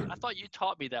different. I thought you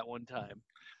taught me that one time.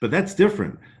 But that's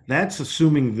different. That's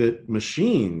assuming that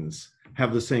machines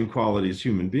have the same quality as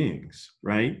human beings,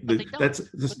 right?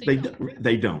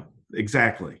 They don't.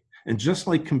 Exactly. And just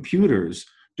like computers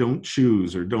don't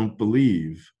choose or don't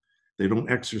believe, they don't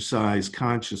exercise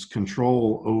conscious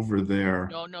control over their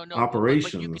No. But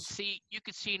operations. you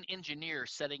could see an engineer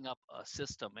setting up a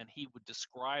system, and he would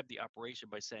describe the operation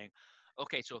by saying,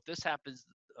 "Okay, so if this happens,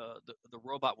 the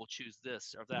robot will choose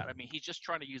this or that." I mean, he's just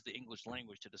trying to use the English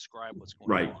language to describe what's going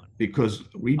Right. on.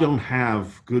 Because we Um, don't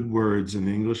have good words in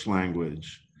the English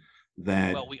language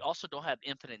that, well, we also don't have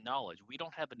infinite knowledge. We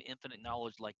don't have an infinite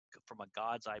knowledge, like from a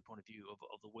God's eye point of view,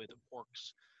 of the way the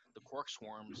quark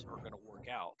swarms are going to work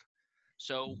out.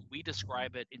 So we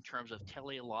describe it in terms of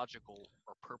teleological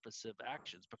or purposive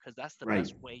actions because that's the right.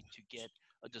 best way to get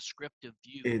a descriptive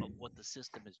view It, of what the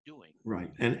system is doing.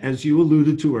 right. And as you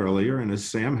alluded to earlier, and as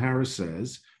Sam Harris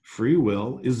says, free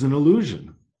will is an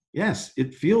illusion. Yes,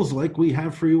 it feels like we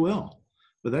have free will,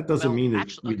 but that doesn't Well, mean that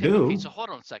actually, we okay. do. So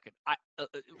hold on a second.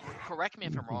 Correct me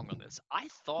if I'm wrong on this. I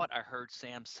thought I heard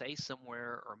Sam say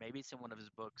somewhere, or maybe it's in one of his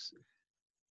books.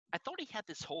 I thought he had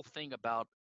this whole thing about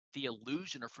the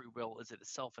illusion of free will is it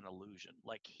itself an illusion.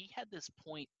 Like he had this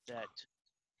point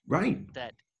Right.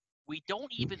 that we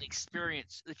don't even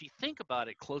experience. If you think about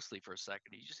it closely for a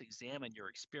second, you just examine your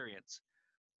experience.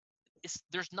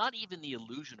 There's not even the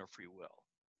illusion of free will.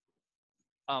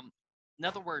 Um, in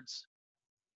other words,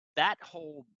 that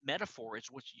whole metaphor is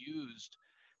what's used.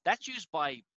 That's used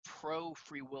by pro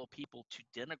free will people to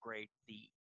denigrate the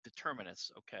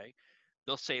determinists. Okay,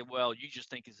 they'll say, "Well, you just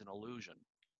think it's an illusion."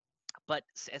 But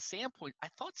as I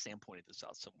thought Sam pointed this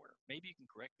out somewhere. Maybe you can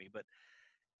correct me, but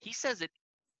he says that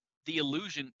the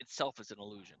illusion itself is an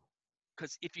illusion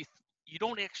because if you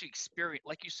don't actually experience,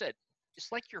 like you said,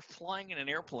 it's like you're flying in an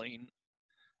airplane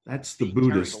That's the being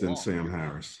carried Buddhist in along. Sam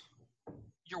Harris.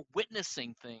 You're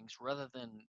witnessing things rather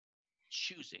than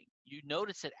choosing. You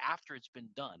notice it after it's been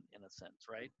done, in a sense,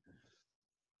 right?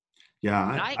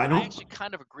 Yeah, And I I don't actually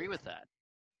kind of agree with that.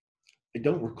 I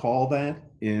don't recall that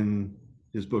in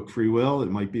his book Free Will. It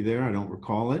might be there. I don't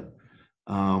recall it.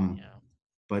 Um, Yeah,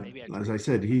 but maybe I as dreamed I it.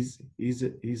 said,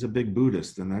 he's a big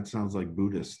Buddhist, and that sounds like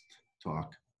Buddhist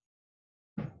talk.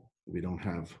 We don't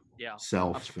have Yeah, I'm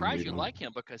self, and we surprised you don't. like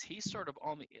him because he's sort of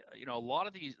on the, a lot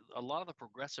of the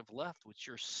progressive left, which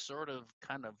you're sort of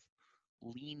kind of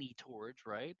leany towards,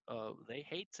 right? They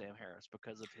hate Sam Harris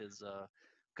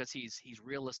because he's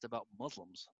realist about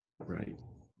Muslims, Right,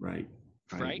 right,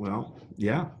 right. right? Well,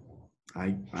 yeah,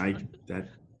 I that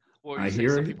Or you I say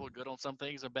hear some it. people are good on some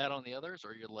things and bad on the others,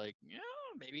 or you're like, yeah,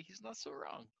 maybe he's not so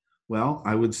wrong. Well,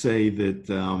 I would say that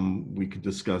we could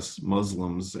discuss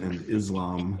Muslims and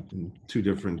Islam in two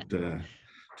different Well,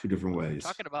 if we're ways.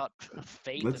 talking about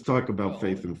faith Let's and free talk about will,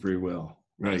 faith and free will.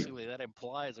 Right. basically that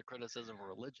implies a criticism of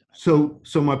religion, I think.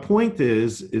 So my point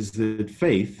is that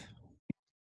faith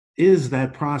is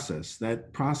that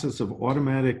process of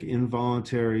automatic,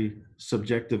 involuntary,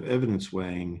 subjective evidence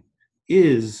weighing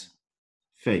is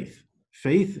Hmm. faith.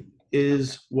 Faith Okay,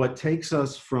 is what takes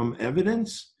us from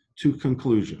evidence to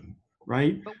conclusion,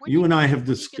 right? but You and I have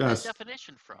where do you get that discussed,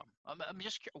 definition from? I'm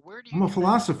just where do I'm you a get that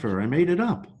philosopher, definition I from? made it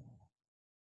up.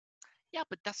 Yeah,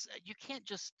 but that's you can't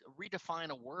just redefine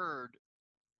a word.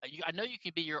 I know you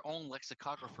can be your own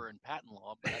lexicographer in patent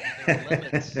law, but I mean there are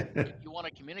limits if you want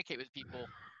to communicate with people.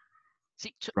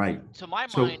 See, Right. to my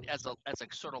mind, So, as a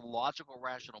sort of logical,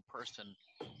 rational person,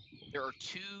 there are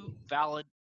two valid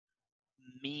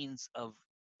means of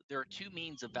there are two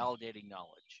means of validating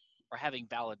knowledge or having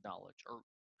valid knowledge or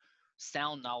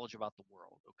sound knowledge about the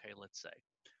world. Okay, let's say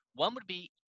one would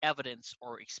be evidence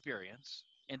or experience,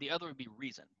 and the other would be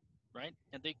reason, right?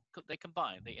 And they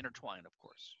combine, they intertwine, of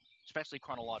course, especially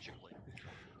chronologically.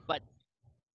 But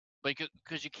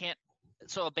because you can't,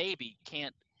 so a baby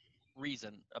can't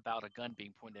reason about a gun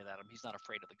being pointed at him. He's not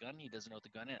afraid of the gun. He doesn't know what the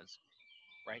gun is,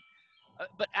 right?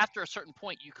 But after a certain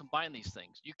point, you combine these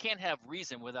things. You can't have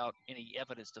reason without any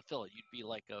evidence to fill it. You'd be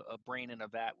like a brain in a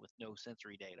vat with no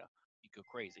sensory data. You go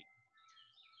crazy.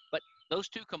 But those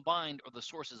two combined are the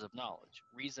sources of knowledge,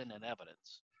 reason and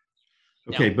evidence.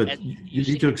 okay, Now, but as you you need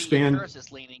seem to to be in expand.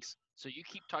 Harris's leanings, so you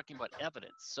keep talking about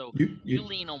evidence. So You, you you,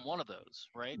 lean on one of those,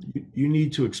 right? you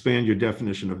need to expand your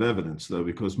definition of evidence, though,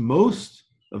 because most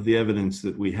of the evidence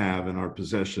that we have in our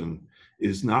possession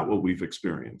is not what we've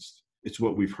experienced. It's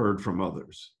what we've heard from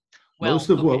others. Well, Most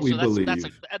of okay, what we so believe.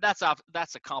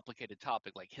 that's a complicated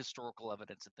topic, like historical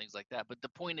evidence and things like that. But the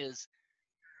point is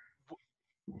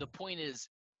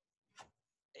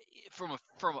from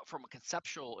a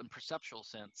conceptual and perceptual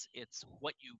sense, it's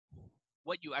what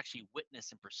you actually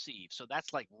witness and perceive. So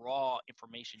that's like raw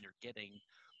information you're getting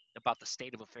about the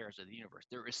state of affairs of the universe.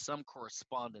 There is some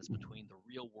correspondence between the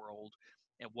real world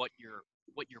and what you're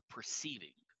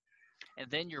perceiving. and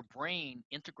then your brain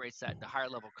integrates that into higher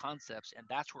level concepts, and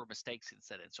that's where mistakes can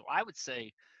set in. So I would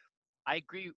say I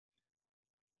agree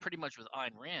pretty much with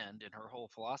Ayn Rand and her whole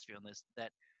philosophy on this,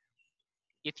 that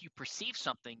if you perceive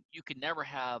something, you can never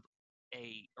have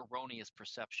a erroneous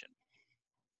perception.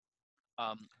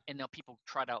 And now people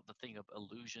tried out the thing of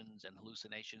illusions and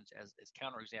hallucinations as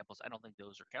counterexamples. I don't think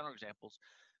those are counterexamples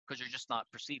because you're just not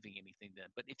perceiving anything then.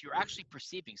 But if you're actually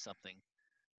perceiving something,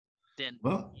 then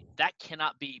that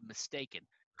cannot be mistaken.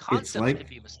 Concepts can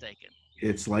be mistaken.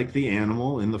 It's like the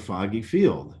animal in the foggy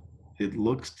field. It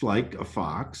looks like a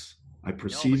fox. I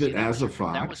perceive it as a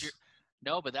fox.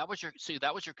 But that was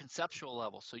your conceptual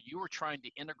level. So you were trying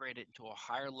to integrate it into a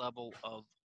higher level of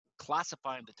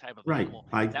classifying the type of animal.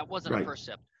 That wasn't a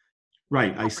percept.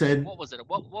 Right. I said, what was it?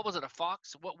 What was it? A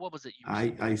fox? What was it?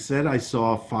 I said I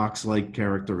saw fox-like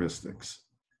characteristics,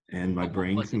 and my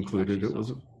brain concluded it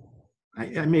was.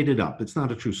 I made it up. It's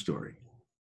not a true story.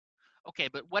 Okay,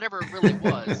 but whatever it really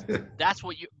was, that's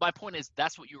what you. My point is,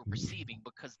 that's what you were perceiving,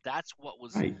 because that's what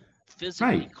was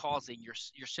physically causing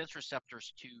your sense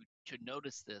receptors to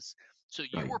notice this. So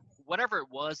you were, whatever it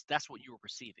was, that's what you were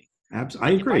perceiving.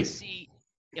 Absolutely, I agree.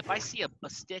 If I see a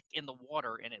stick in the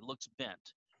water and it looks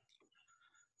bent,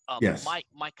 yes,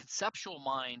 my conceptual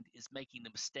mind is making the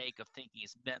mistake of thinking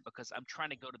it's bent because I'm trying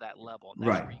to go to that level, and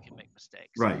that's where you can make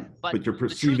mistakes. Right, but you're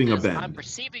perceiving a bend. I'm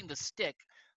perceiving the stick,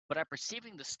 but I'm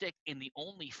perceiving the stick in the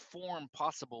only form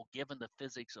possible given the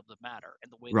physics of the matter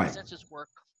and the way the senses work,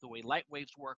 the way light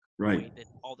waves work, the way that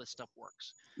all this stuff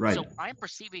works. Right. So I'm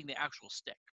perceiving the actual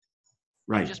stick.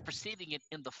 Right. I'm just perceiving it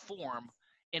in the form,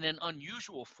 in an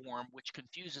unusual form, which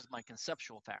confuses my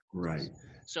conceptual faculties. Right.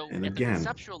 So at the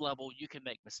conceptual level, you can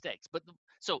make mistakes. But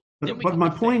my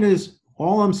point is,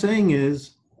 all I'm saying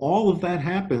is, all of that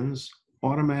happens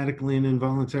automatically and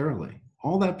involuntarily.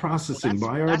 All that processing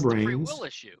by our brains. That's the free will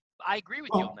issue. I agree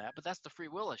with you on that, but that's the free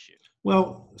will issue.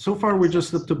 Well, so far we're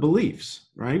just up to beliefs,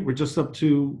 right? We're just up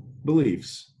to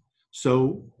beliefs.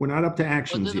 So we're not up to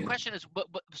actions yet. The question is,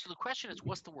 so the question is,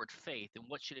 what's the word faith and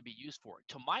what should it be used for?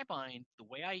 To my mind, the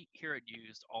way I hear it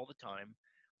used all the time,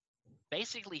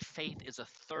 basically faith is a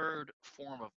third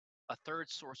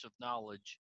source of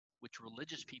knowledge, which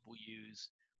religious people use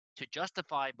to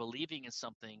justify believing in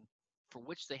something for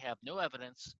which they have no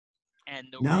evidence and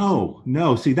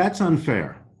no. See, that's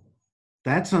unfair.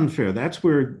 That's unfair. That's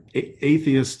where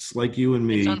atheists like you and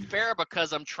me. It's unfair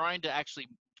because I'm trying to actually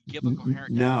give a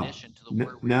coherent definition to the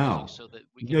word we're using so that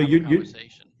we can have a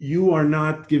conversation. You are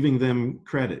not giving them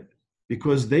credit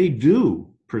because they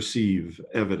do perceive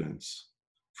evidence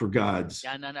for God's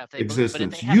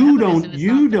existence. You don't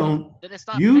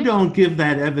give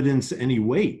that evidence any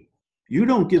weight. You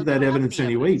don't give that evidence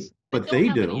any weight, but they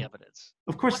do.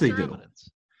 Of course they do.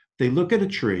 They look at a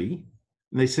tree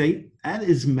and they say, that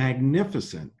is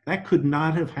magnificent. That could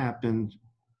not have happened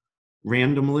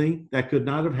randomly. That could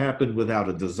not have happened without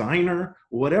a designer.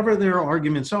 Whatever their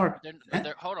arguments are. They're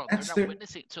not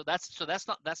witnessing. So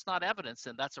that's not evidence,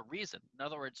 and that's a reason. In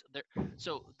other words,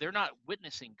 they're not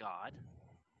witnessing God.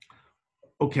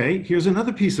 Okay, here's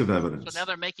another piece of evidence. So now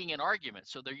they're making an argument.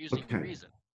 So they're using reason.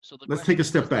 So let's take a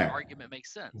step back. The argument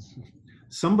makes sense.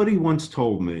 Somebody once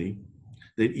told me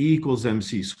that E equals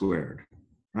MC squared,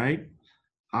 right?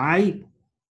 I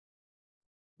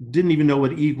didn't even know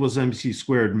what E equals MC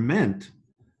squared meant,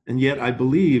 and yet I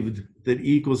believed that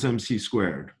E equals MC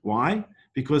squared. Why?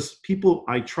 Because people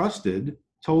I trusted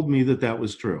told me that that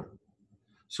was true.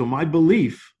 So my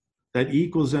belief that E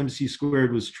equals MC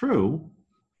squared was true,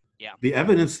 the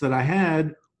evidence that I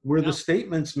had were the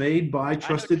statements made by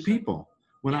trusted people.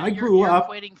 When I grew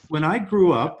up,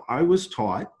 I was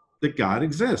taught that God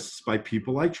exists by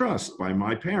people I trust, by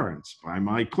my parents, by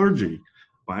my clergy,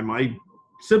 by my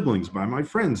siblings, by my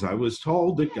friends. I was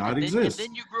told that God exists. And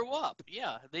then you grew up.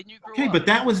 Yeah. Then you grew up. Okay, but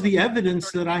that was the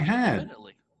evidence that I had.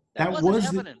 That was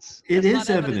evidence. It is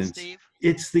evidence.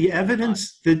 It's the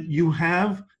evidence that you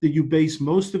have, that you base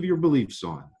most of your beliefs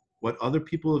on. What other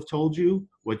people have told you,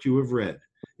 what you have read.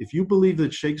 If you believe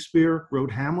that Shakespeare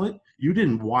wrote Hamlet, you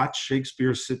didn't watch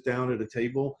Shakespeare sit down at a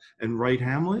table and write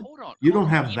Hamlet. You don't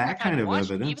have that kind of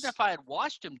evidence. Even if I had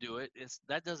watched him do it,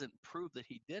 that doesn't prove that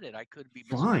he did it. I could be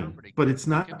misinterpreting. Fine, but it's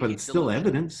not. But it's still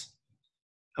evidence.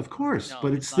 Of course,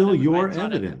 but it's still your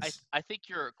evidence. I think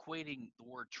you're equating the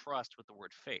word trust with the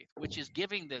word faith, which is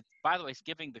giving the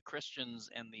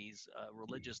Christians and these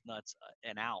religious nuts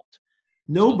an out.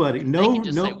 Nobody,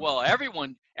 say, well,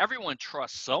 everyone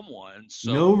trusts someone.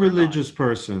 So no religious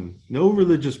person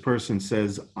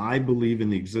says, I believe in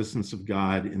the existence of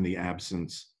God in the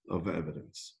absence of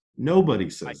evidence. Nobody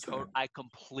says that. I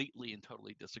completely and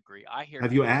totally disagree.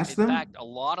 Have you asked them? In fact, a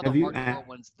lot of the hardcore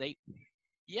ones,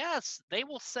 yes, they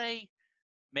will say,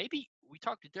 maybe we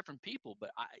talk to different people, but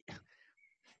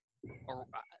or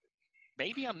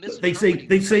maybe I'm misinterpreting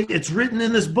They this, but say it's written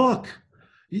in this book.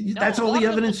 no, That's a all lot the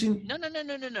of them will. evidence you. No, no, no,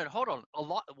 no, no, no. Hold on. A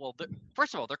lot. Well,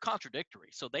 first of all, they're contradictory,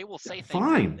 so they will say things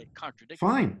Fine, that contradict.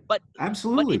 fine, But if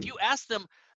absolutely. you ask them,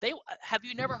 they have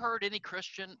you never heard any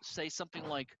Christian say something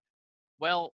like,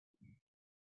 "Well,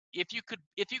 if you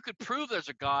could prove there's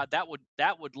a God, that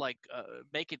would like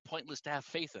make it pointless to have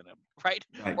faith in him," right?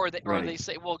 Right, Or they right.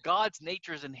 say, "Well, God's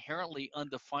nature is inherently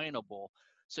undefinable,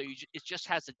 so it just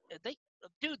has a they."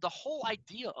 Dude, the whole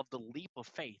idea of the leap of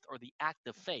faith or the act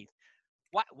of faith.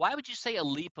 Why would you say a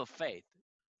leap of faith?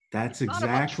 That's It's not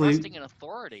about exactly trusting in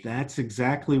authority. that's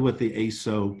exactly what the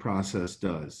ASO process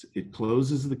does. It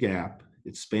closes the gap.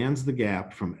 It spans the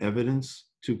gap from evidence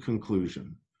to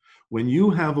conclusion. When you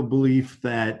have a belief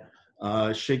that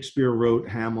Shakespeare wrote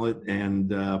Hamlet and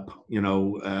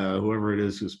whoever it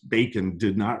is who's Bacon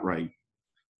did not write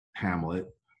Hamlet,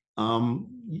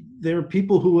 there are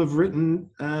people who have written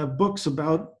books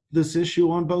about this issue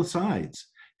on both sides,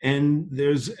 and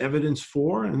there's evidence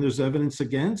for and there's evidence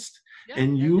against, Yeah,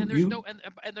 and and there's you no and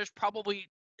there's probably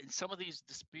in some of these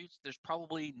disputes there's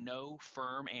probably no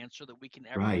firm answer that we can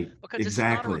ever, right, because this is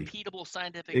not a exactly, repeatable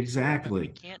scientific experiment. We exactly.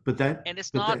 can't, But that, and it's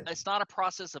but not that, it's not a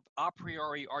process of a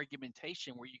priori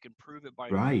argumentation where you can prove it by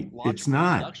right. It's logical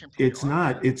not. deduction from your It's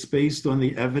not. argument. It's based on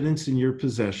the evidence in your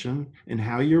possession and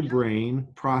how your Yeah, brain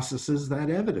processes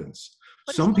that evidence.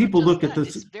 but it's Some not people just look at that.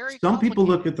 this. It's very Some people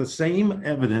look complicated. at the same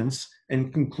evidence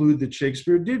and conclude that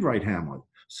Shakespeare did write Hamlet.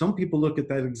 Some people look at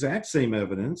that exact same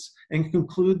evidence and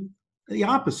conclude the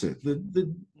opposite.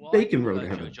 The Well, Bacon wrote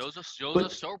Hamlet. Joseph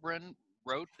But Sobran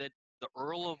wrote that the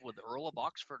Earl of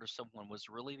Oxford or someone was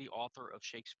really the author of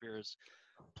Shakespeare's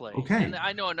plays. And okay,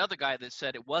 I know another guy that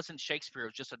said it wasn't Shakespeare;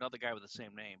 it was just another guy with the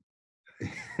same name.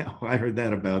 I heard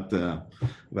that about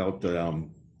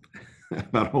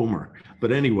about Homer.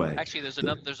 But anyway, Actually, there's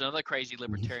another crazy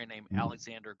libertarian named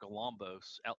Andrew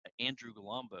Golombos,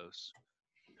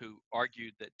 who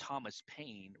argued that Thomas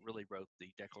Paine really wrote the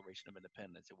Declaration of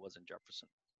Independence. It wasn't Jefferson.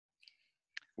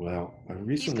 well, I He's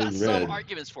recently got some read.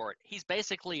 arguments for it. He's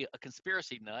basically a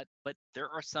conspiracy nut, but there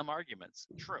are some arguments.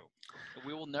 True.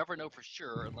 We will never know for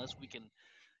sure unless we can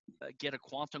get a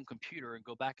quantum computer and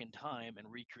go back in time and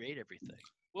recreate everything.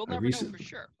 We'll I never know recent for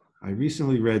sure. I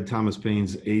recently read Thomas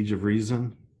Paine's Age of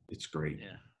Reason. It's great.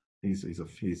 Yeah. He's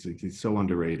so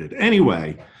underrated.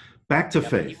 Anyway, back to Yeah,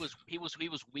 but faith. he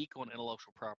was weak on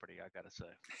intellectual property, I gotta say.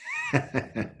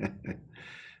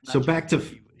 So Not back to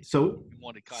you. so He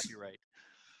wanted copyright.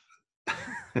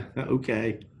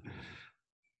 okay.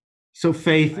 So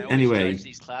faith I always anyway. judge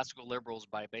these classical liberals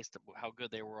based on how good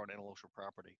they were on intellectual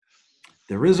property.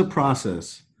 There is a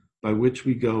process by which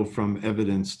we go from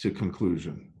evidence to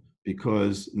conclusion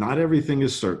because not everything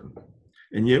is certain.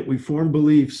 And yet we form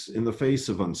beliefs in the face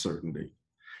of uncertainty.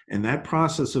 And that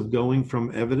process of going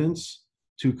from evidence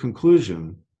to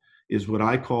conclusion is what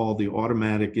I call the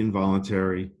automatic,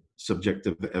 involuntary,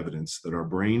 subjective evidence that our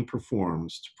brain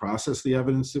performs to process the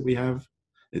evidence that we have.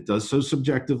 It does so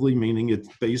subjectively, meaning it's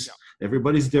based,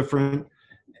 everybody's different,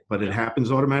 but it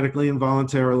happens automatically,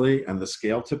 involuntarily, and the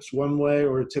scale tips one way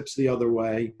or it tips the other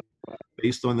way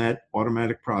based on that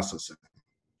automatic processing.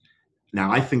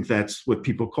 Now, I think that's what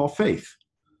people call faith.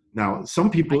 Now, some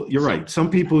people, you're right. Some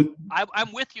people,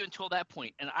 I'm with you until that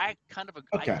point, and I kind of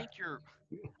agree. okay.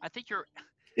 I think you're.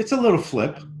 It's a little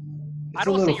flip. I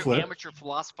don't say you're amateur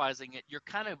philosophizing it. You're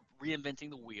kind of reinventing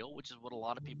the wheel, which is what a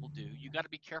lot of people do. You got to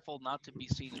be careful not to be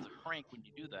seen as a crank when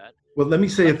you do that. Well, let me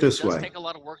say it this way. It does take a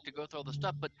lot of work to go through all the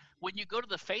stuff, but when you go to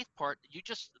the faith part, you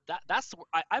just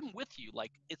I'm with you.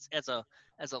 Like it's as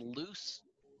a loose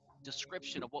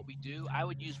description of what we do. I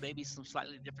would use maybe some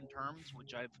slightly different terms,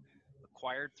 which I've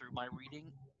acquired through my reading,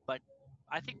 but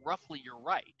I think roughly you're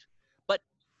right. But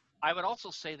I would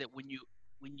also say that when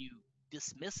you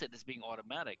dismiss it as being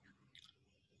automatic,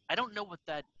 I don't know what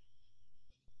that.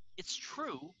 It's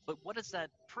true, but what does that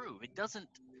prove? It doesn't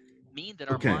mean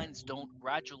that our minds don't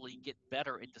gradually get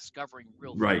better at discovering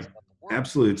real things about the world.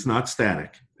 Absolutely, it's not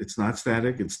static. It's not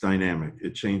static. It's dynamic.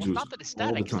 It changes. Well, it's not that it's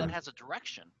static; it's that it has a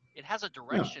direction. It has a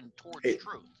direction towards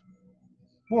truth.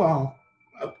 Well,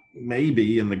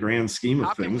 maybe in the grand scheme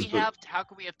of things. How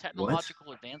can we have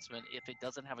technological advancement if it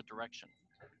doesn't have a direction?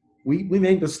 We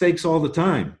make mistakes all the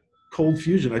time. Cold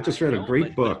fusion. I just read a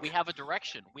great book. But we have a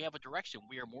direction. We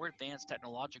are more advanced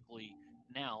technologically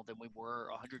now than we were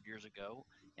 100 years ago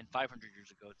and 500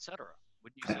 years ago, etc.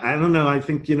 I don't know. I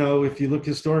think, if you look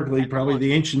historically, probably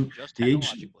the ancient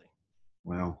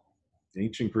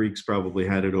Greeks probably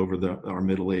had it over our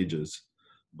Middle Ages.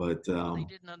 But Well, they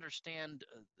didn't understand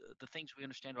the things we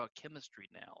understand about chemistry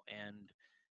now,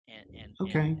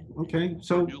 okay.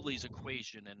 So Bernoulli's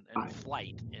equation and I,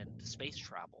 flight and space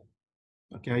travel.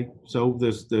 okay, so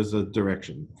there's a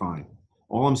direction. Fine.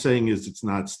 All I'm saying is it's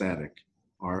not static.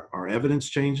 Our evidence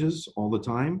changes all the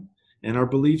time, and our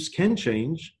beliefs can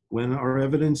change when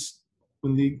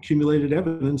the accumulated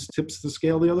evidence tips the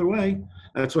scale the other way.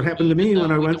 That's what happened to Even me when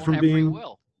though I we went don't from have free being.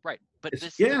 will, right? But It's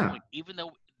this is the yeah, point. Even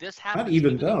though this not happens,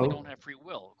 even even though we though. don't have free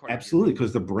will, according to your Absolutely, view,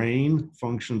 because the brain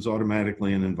functions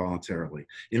automatically and involuntarily.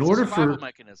 In it's a order survival for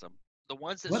mechanism. The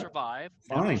ones that what? survive,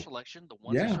 natural Fine. selection, the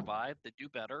ones that Yeah, survive that do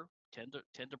better tend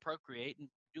to procreate and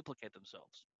duplicate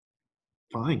themselves.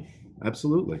 fine. I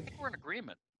Absolutely. think we're in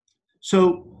agreement.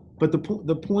 So, but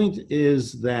the point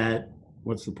is that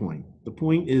what's the point? The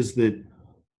point is that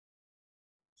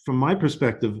from my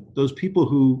perspective, those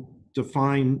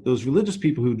religious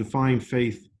people who define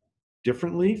faith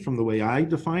differently from the way I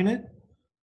define it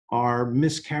are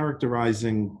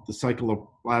mischaracterizing the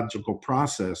psychological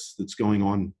process that's going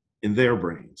on in their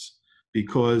brains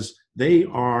because they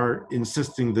are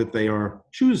insisting that they are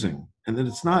choosing and that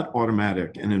it's not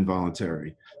automatic and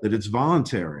involuntary, that it's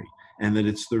voluntary, and that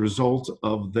it's the result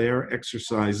of their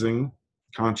exercising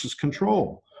conscious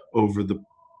control over the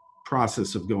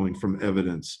process of going from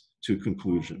evidence to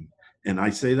conclusion. And I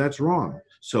say that's wrong.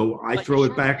 So I But you're throw it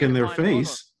sort of back in their redefining. Hold on,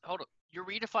 face. hold on. You're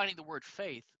redefining the word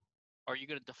faith. Are you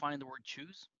going to define the word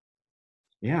choose?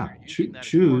 Yeah, You're using that as part of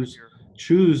choose, your.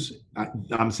 choose.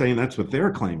 I'm saying that's what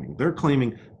they're claiming. They're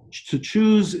claiming to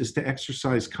choose is to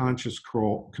exercise conscious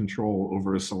control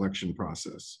over a selection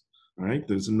process. All right,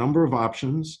 there's a number of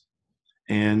options,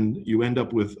 and you end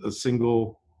up with a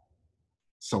single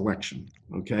selection.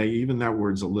 Okay, even that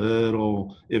word's a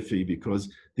little iffy because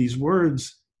these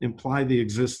words imply the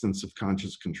existence of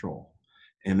conscious control.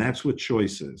 And that's what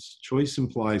choice is. Choice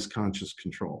implies conscious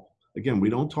control. Again, we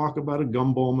don't talk about a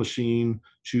gumball machine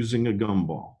choosing a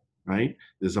gumball, right?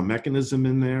 There's a mechanism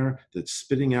in there that's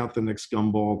spitting out the next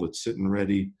gumball that's sitting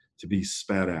ready to be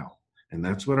spat out. And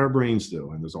that's what our brains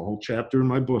do. And there's a whole chapter in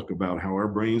my book about how our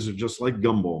brains are just like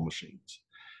gumball machines.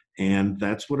 And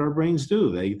that's what our brains do.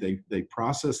 They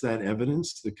process that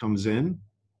evidence that comes in,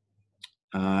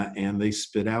 and they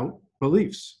spit out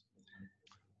beliefs.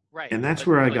 Right, And that's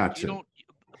where I but got you to. don't.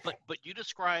 But you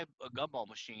describe a gumball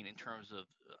machine in terms of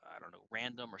I don't know,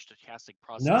 random or stochastic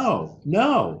processes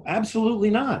No,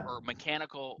 absolutely not. or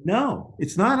mechanical. No,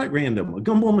 it's not at random. A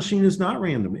gumball machine is not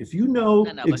random. If you No, know no.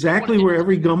 But you want exactly to. where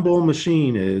every gumball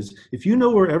machine is, if you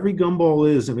know where every gumball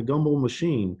is in a gumball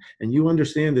machine, and you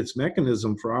understand its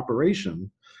mechanism for operation,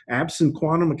 absent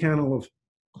quantum mechanical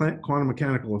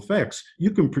effects, you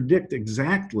can predict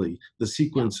exactly the Yeah,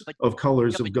 sequence but of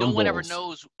colors of no one ever gumballs.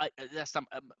 knows. That's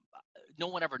no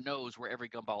one ever knows where every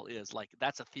gumball is. Like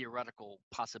that's a theoretical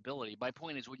possibility. My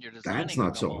point is when you're That's designing a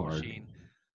not so gumball hard. machine,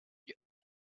 you,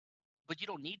 but you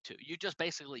don't need to. You just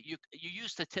basically you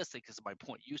use statistics. Is my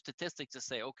point. You use statistics to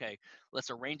say, okay,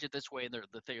 let's arrange it this way, and they're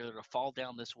to fall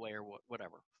down this way or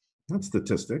whatever. Not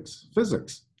statistics,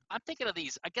 physics. I'm thinking of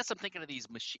these. I guess I'm thinking of these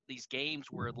games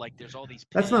where like there's all these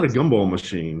That's not a pegs and gumball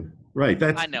machine, right?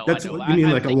 I know. You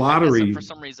mean like I guess for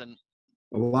some reason,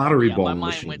 a lottery yeah. ball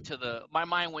machine, My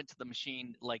mind went to the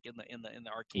machine like in the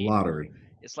arcade where lottery.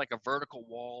 it's like a vertical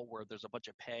wall where there's a bunch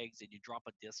of pegs and you drop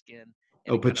a disc in and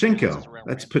Oh, it kind of bounces pachinko. around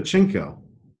That's randomly. pachinko.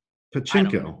 I know,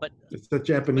 Pachinko. but It's the when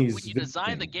Japanese you video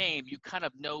design the game. game, you kind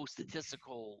of know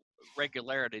statistical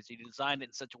regularities. You design it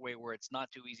in such a way where it's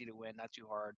not too easy to win, not too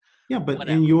hard, Yeah, but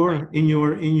whatever, right? in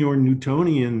your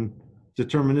Newtonian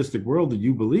deterministic world that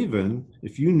you believe in,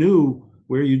 if you knew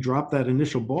where you dropped that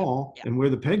initial Yeah, ball yeah. and where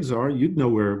the pegs are, you'd know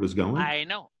where it was going. I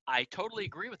know. I totally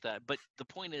agree with that. But the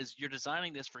point is, you're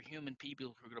designing this for human people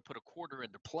who are going to put a quarter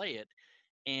in to play it,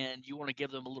 and you want to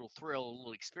give them a little thrill, a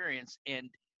little experience. And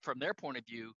from their point of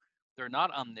view, they're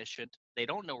not omniscient. They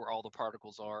don't know where all the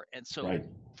particles are. And so Right.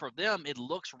 for them, it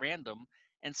looks random.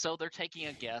 And so they're taking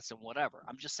a guess and whatever.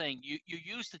 I'm just saying you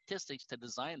use statistics to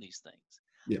design these things.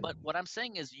 Yeah. But what I'm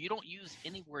saying is you don't use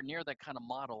anywhere near that kind of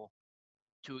model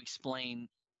to explain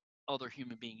other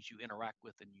human beings you interact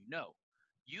with and you know.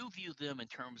 You view them in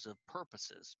terms of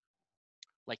purposes.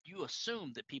 Like you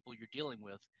assume that people you're dealing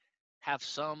with have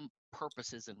some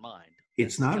purposes in mind.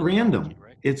 It's That's not teleology, random.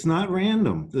 right? It's not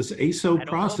random. I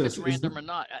don't know if it's random or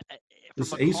not. From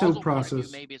This a ASO causal point of view,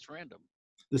 process maybe it's random.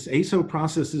 this ASO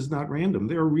process is not random.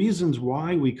 There are reasons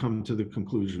why we come to the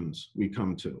conclusions we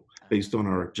come to based on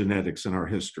our genetics and our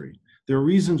history. There are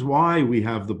reasons why we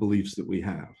have the beliefs that we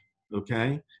have.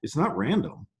 Okay? It's not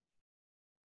random.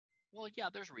 Well, yeah,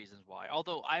 there's reasons why.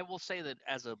 Although I will say that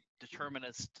as a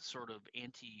determinist sort of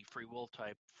anti-free will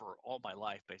type for all my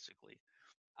life, basically,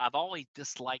 I've always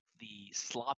disliked the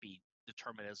sloppy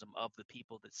determinism of the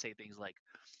people that say things like,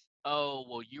 oh,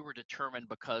 well, you were determined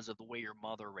because of the way your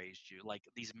mother raised you. Like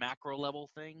these macro level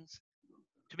things.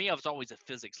 To me, I was always a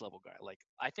physics level guy. Like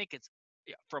I think it's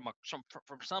from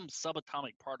some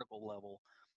subatomic particle level,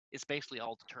 it's basically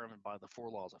all determined by the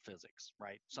four laws of physics,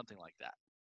 right? Something like that.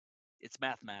 It's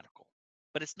mathematical,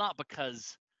 but it's not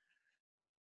because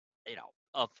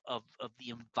of the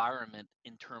environment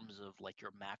in terms of like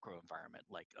your macro environment,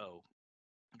 like, oh,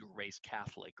 you were raised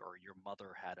Catholic or your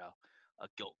mother had a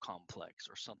guilt complex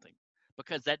or something,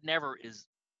 because that never is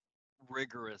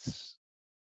rigorous.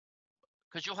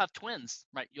 Because you'll have twins,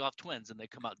 right? You'll have twins and they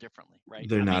come out differently, right?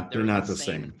 They're I mean, not. They're they're in the not the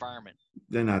same same. environment.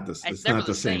 They're not this. It's It's never not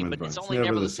the the same same, but it's environment. It's only never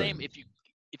never the the same same.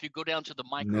 if you go down to the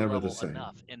micro Never the level same.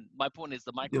 enough. And my point is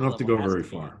the You micro don't have to level go has very to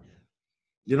be. far.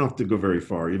 You don't have to go very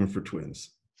far, even for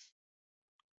twins.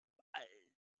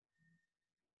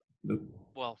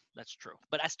 Well, that's true,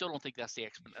 but I still don't think that's the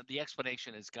explanation. The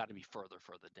explanation has got to be further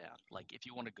down. Like if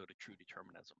you want to go to true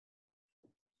determinism.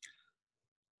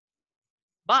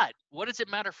 But what does it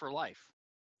matter for life?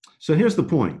 So here's the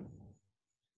point.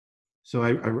 So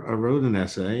I wrote an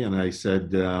essay and I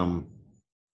said, and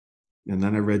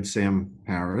then I read Sam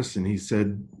Harris and he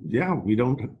said, yeah, we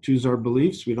don't choose our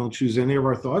beliefs. We don't choose any of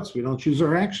our thoughts. We don't choose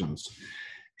our actions.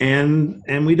 And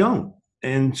we don't.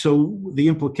 And so the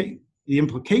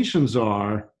implications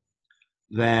are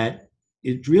that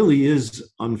it really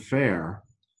is unfair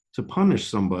to punish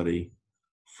somebody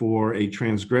for a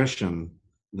transgression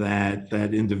that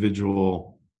that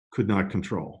individual could not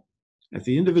control. At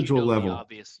the individual level.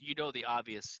 You know the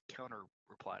obvious counter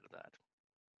reply to that.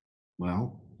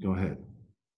 Well, go ahead.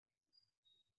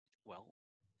 Well,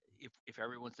 if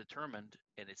everyone's determined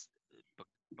and it's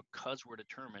because we're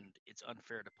determined, it's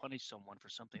unfair to punish someone for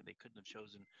something they couldn't have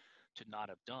chosen to not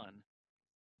have done.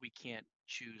 We can't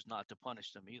choose not to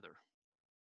punish them either.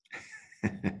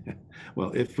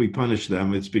 Well, if we punish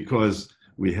them, it's because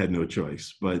we had no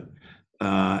choice, but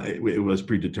it was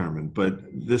predetermined. But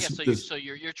this, so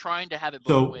you're trying to have it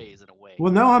both ways in a way.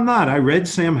 Well, no, I'm not. I read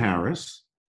Sam Harris,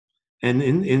 and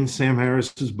in Sam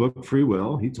Harris's book Free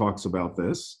Will, he talks about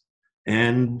this,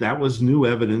 and that was new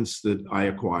evidence that I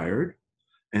acquired,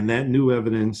 and that new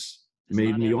evidence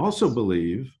made me also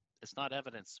believe. It's not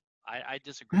evidence. I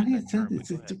disagree with that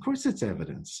term. Of course, it's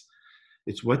evidence.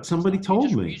 It's what somebody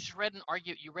told me. You just read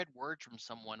you read words from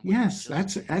someone. Yes,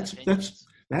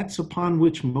 that's upon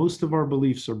which most of our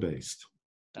beliefs are based.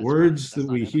 Words that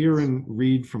we hear and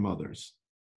read from others.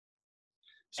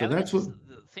 So that's what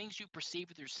the things you perceive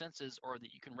with your senses, or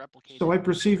that you can replicate. So I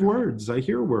perceive words. I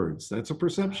hear words. That's a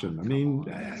perception. I mean,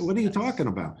 what are you talking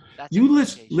about? You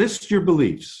list your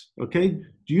beliefs. Okay.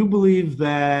 Do you believe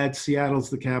that Seattle's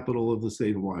the capital of the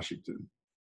state of Washington?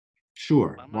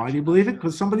 Sure. Why do you believe it?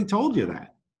 Because somebody told you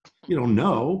that. You don't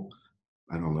know.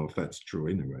 I don't know if that's true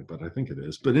anyway, but I think it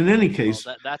is. But in any case,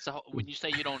 when you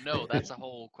say you don't know, that's a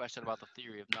whole question about the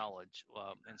theory of knowledge.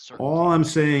 All I'm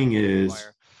saying is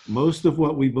most of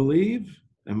what we believe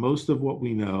and most of what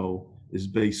we know is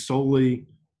based solely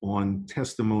on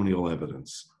testimonial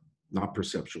evidence, not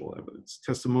perceptual evidence.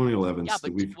 Testimonial evidence. Yeah,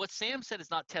 but what Sam said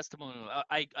is not testimonial.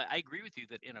 I agree with you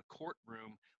that in a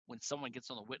courtroom, when someone gets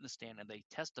on the witness stand and they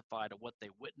testify to what they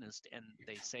witnessed and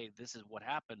they say this is what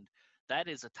happened, that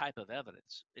is a type of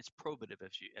evidence. It's probative,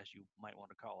 as you might want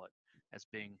to call it, as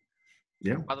being.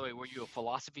 Yeah. By the way, were you a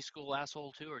philosophy school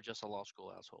asshole too, or just a law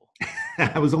school asshole?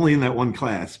 I was only in that one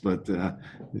class, but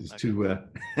it's too.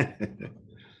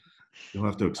 You'll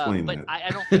have to explain that. But I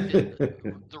don't think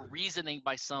that the reasoning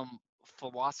by some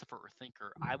philosopher or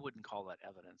thinker, I wouldn't call that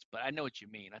evidence. But I know what you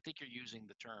mean. I think you're using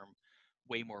the term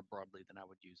way more broadly than I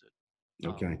would use it.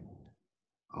 Okay,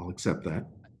 I'll accept that.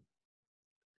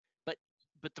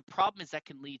 But the problem is that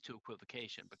can lead to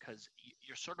equivocation, because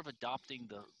you're sort of adopting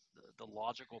the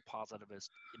logical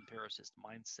positivist empiricist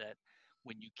mindset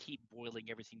when you keep boiling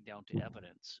everything down to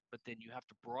evidence. But then you have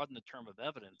to broaden the term of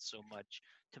evidence so much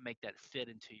to make that fit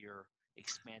into your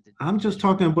expanded. I'm just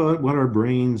talking about what our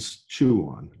brains chew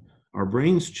on. Our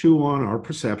brains chew on our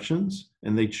perceptions,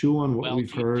 and they chew on what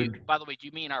we've heard. By the way, do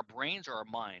you mean our brains or our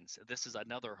minds? This is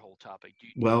another whole topic.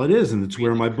 Well, it is, and it's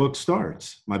where my book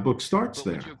starts. My book starts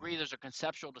there. Would you agree there's a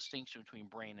conceptual distinction between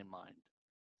brain and mind?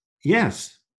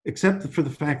 Yes, except for the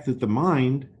fact that the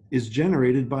mind is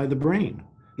generated by the brain.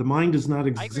 The mind does not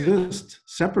exist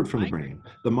separate from the brain.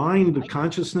 The mind, the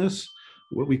consciousness,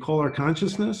 what we call our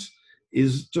consciousness,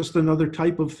 is just another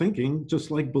type of thinking, just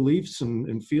like beliefs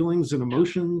and feelings and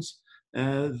emotions.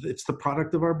 It's the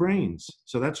product of our brains.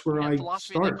 So that's where I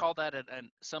philosophy, start. They call that, and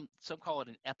some call it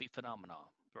an epiphenomenon.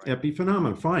 Right.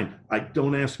 Epiphenomenon, fine.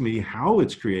 Don't ask me how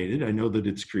it's created. I know that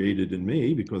it's created in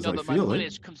me because No, I but my feel point it.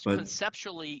 is But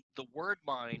conceptually, the word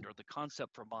mind or the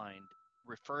concept for mind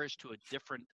refers to a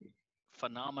different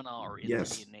phenomena or entity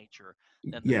yes, in nature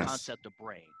than the yes, concept of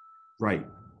brain. right.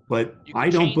 But You can I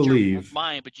don't change your believe.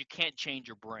 mind, but you can't change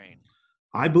your brain.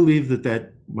 I believe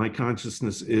that my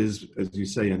consciousness is, as you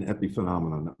say, an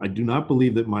epiphenomenon. I do not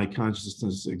believe that my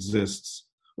consciousness exists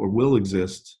or will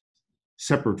exist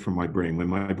separate from my brain. When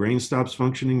my brain stops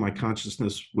functioning, my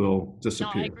consciousness will No, I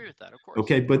disappear. agree with that, of course,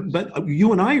 Okay, of course. but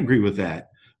you and I agree with that.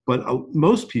 But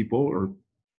most people, or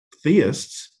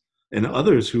theists, and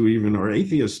others who even are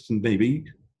atheists, and maybe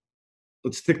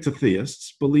let's stick to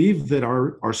theists, believe that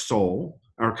our soul,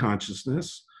 our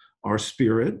consciousness, our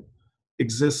spirit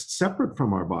exists separate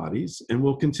from our bodies and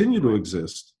will continue to Correct.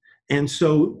 exist. And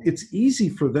so it's easy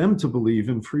for them to believe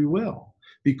in free will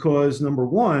because, number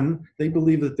one, they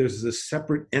believe that there's this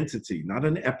separate entity, not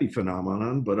an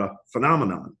epiphenomenon, but a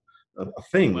phenomenon, a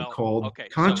thing Well, called okay,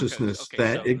 consciousness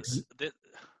that th-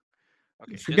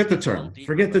 okay, this forget the gets a little term,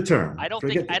 deeper, forget but the term,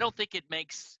 forget I the, don't think it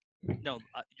makes no.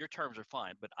 Your terms are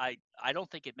fine, but I don't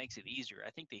think it makes it easier.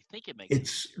 I think they think it makes it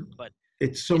it's easier, but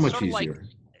it's so it's much sort of like easier.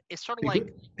 it's sort of like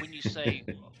Because, when you say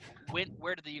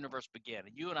where did the universe begin,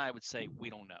 and you and I would say we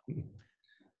don't know,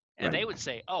 and right, they would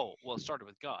say, oh, well, it started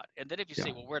with God, and then if you say,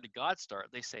 yeah, well, where did God start?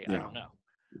 They say, I yeah, don't know.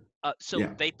 So yeah.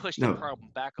 they push the No, problem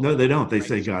back a no, little they bit, don't. They right?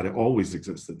 say So, God always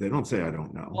existed. They don't say I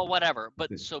don't know. well, whatever. But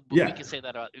we Yeah. can say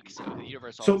that we can say the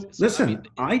universe always. So So I mean,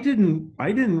 listen,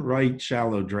 I didn't write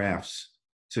shallow drafts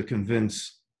to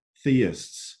convince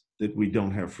theists that we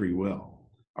don't have free will.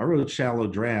 I wrote shallow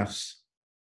drafts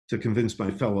to convince my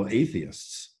fellow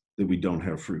atheists that we don't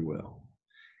have free will.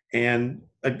 And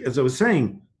as I was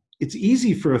saying, it's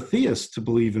easy for a theist to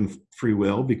believe in free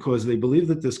will because they believe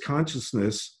that this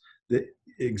consciousness that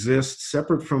exists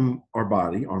separate from our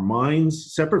body, our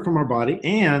minds separate from our body,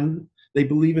 and they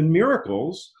believe in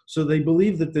miracles. So they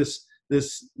believe that this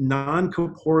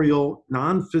non-corporeal,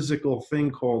 non-physical thing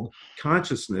called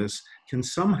consciousness can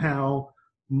somehow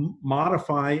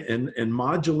modify and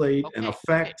modulate and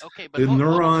affect but the hold on a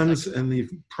neurons second. and the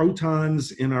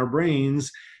protons in our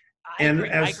brains. I And agree.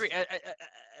 I as agree.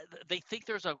 They think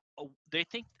there's they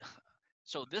think.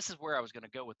 So this is where I was going to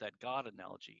go with that God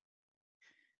analogy.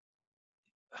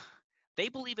 They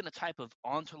believe in a type of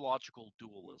ontological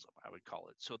dualism, I would call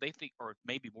it. So they think, or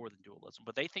maybe more than dualism,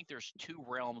 but they think there's two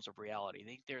realms of reality.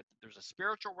 They think there's a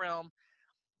spiritual realm,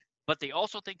 but they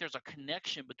also think there's a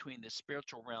connection between the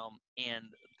spiritual realm and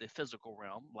the physical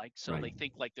realm. Like, so right, they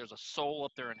think like there's a soul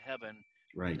up there in heaven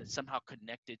right, that's somehow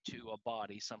connected to a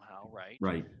body somehow, right?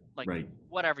 right, Like right,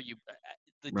 whatever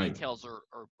the right. details are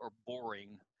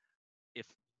boring. If,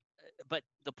 but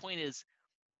the point is,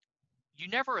 you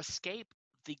never escape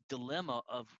the dilemma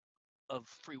of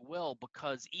free will,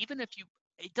 because even if you,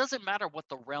 it doesn't matter what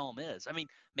the realm is. I mean,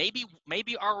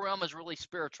 maybe our realm is really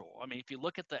spiritual. I mean, if you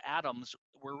look at the atoms,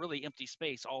 we're really empty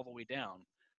space all the way down.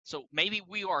 So maybe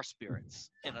we are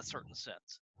spirits in a certain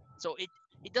sense. So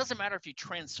it doesn't matter if you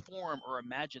transform or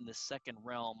imagine this second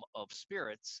realm of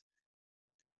spirits.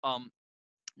 Um,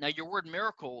 Now, your word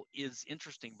miracle is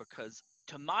interesting because,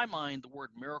 to my mind, the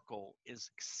word miracle is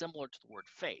similar to the word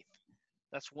faith.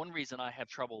 That's one reason I have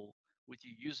trouble with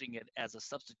you using it as a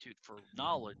substitute for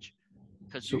knowledge,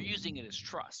 because you're So using it as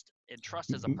trust, and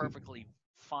trust is a perfectly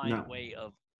fine no, way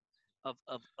of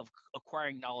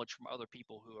acquiring knowledge from other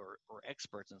people who are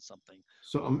experts in something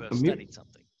so or who have studied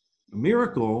something. a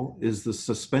miracle is the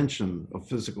suspension of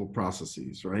physical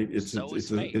processes, right? So is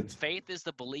faith. It's Faith is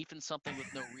the belief in something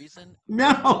with no reason. no,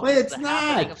 Miracle is it's the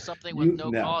happening not. of something with You no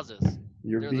no, causes.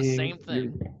 you're They're the being same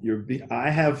thing. I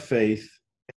have faith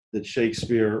that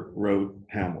Shakespeare wrote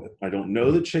Hamlet. I don't know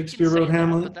that You can Shakespeare wrote say that,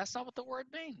 Hamlet. but that's not what the word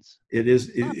means. It is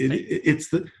It's not faith. it's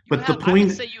the You but the have, I would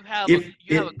point say if you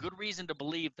have a it good reason to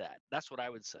believe that. That's what I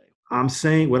would say. I'm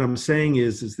saying what I'm saying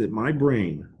is that my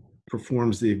brain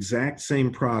performs the exact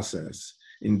same process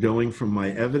in going from my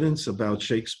evidence about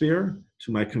Shakespeare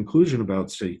to my conclusion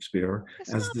about Shakespeare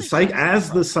It's as not the exact same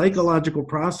the process. psychological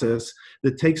process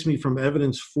that takes me from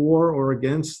evidence for or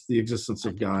against the existence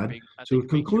of God I to think a you're being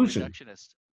too conclusion.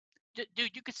 reductionist.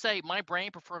 Dude, you could say my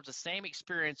brain performs the same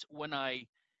experience when I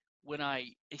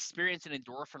experience an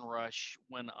endorphin rush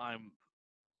when I'm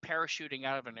parachuting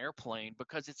out of an airplane,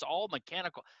 because it's all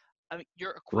mechanical. I mean,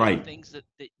 you're equating Right, things that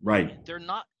right. they're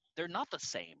not the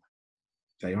same.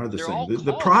 They are the They're same. all The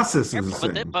causal. process is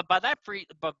the same. But by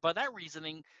that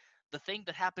reasoning, the thing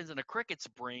that happens in a cricket's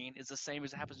brain is the same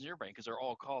as it happens in your brain, because they're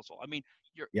all causal. I mean,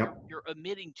 Yep. you're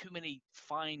omitting too many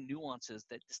fine nuances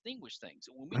that distinguish things.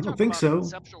 When we I don't talk think about a so.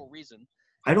 conceptual reason,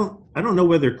 I don't know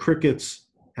whether crickets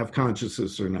have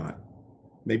consciousness or not.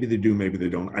 Maybe they do, maybe they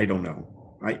don't. I don't know.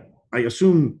 I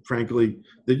assume, frankly,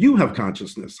 that you have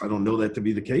consciousness. I don't know that to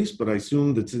be the case, but I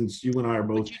assume that since you and I are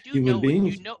both But you do human know it.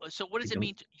 beings, So what does it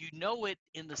mean? You know it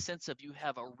in the sense of you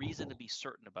have a reason to be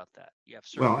certain about that. You have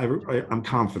well, certainty. I'm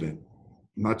confident.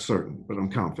 I'm not certain, but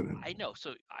I'm confident. I know.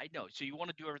 So I know. So you want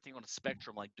to do everything on a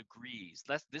spectrum, like degrees.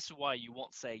 This is why you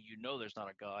won't say you know there's not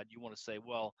a God. You want to say,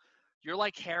 well, you're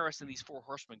like Harris and these four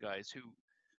horsemen guys who,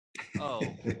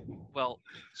 oh, well,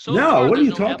 so No, far what are there's you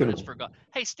no talking evidence about? for God.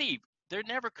 Hey, Steve, there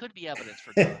never could be evidence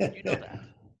for God. You know that.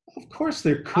 Of course,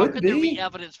 there How could could there be be.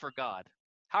 evidence for God?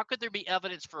 How could there be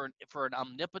evidence for an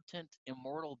omnipotent,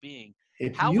 immortal being?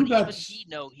 If How you would got even he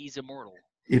know he's immortal?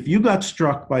 if you got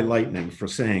struck by lightning for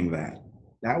saying that,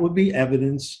 that would be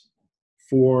evidence No,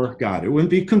 for God. It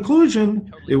wouldn't be conclusion.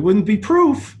 totally. It wouldn't be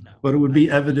proof, No, but it would I be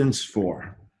totally evidence disagree.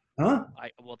 for. Huh?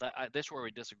 That's where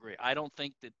we disagree. I don't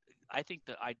think that. I think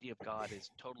the idea of God is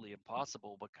totally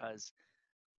impossible because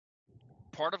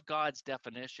part of God's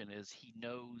definition is he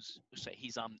knows. Say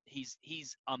he's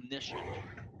omniscient.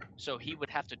 So he would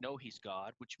have to know he's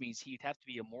God, which means he'd have to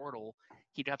be immortal.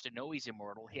 He'd have to know he's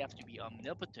immortal. He'd have to be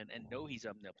omnipotent and know he's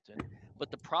omnipotent.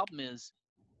 But the problem is,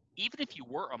 even if you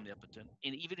were omnipotent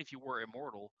and even if you were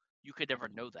immortal, you could never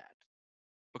know that.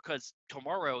 Because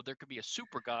tomorrow there could be a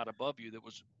super God above you that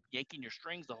was yanking your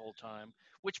strings the whole time,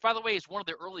 which, by the way, is one of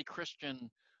the early Christian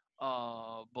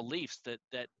beliefs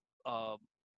that uh,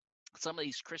 some of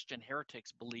these Christian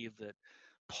heretics believe that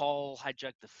Paul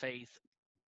hijacked the faith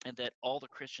and that all the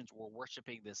Christians were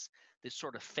worshiping this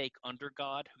sort of fake under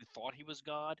God who thought he was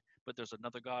God, but there's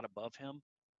another God above him.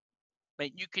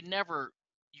 But you can never,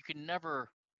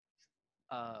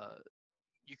 uh,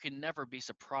 you can never be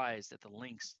surprised at the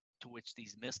lengths to which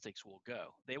these mystics will go.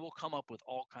 They will come up with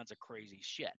all kinds of crazy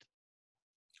shit.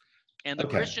 And the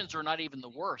Okay. Christians are not even the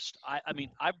worst. I mean,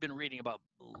 I've been reading about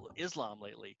Islam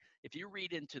lately. If you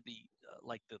read into the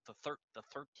like the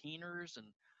 13ers and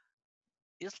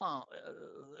Islam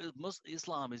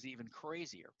is even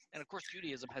crazier. And of course,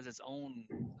 Judaism has its own,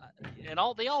 and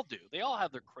they all do. They all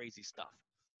have their crazy stuff.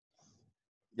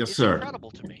 Yes, It's sir.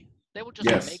 incredible to me. They will just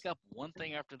Yes. make up one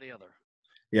thing after the other.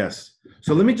 Yes.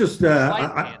 So let me just.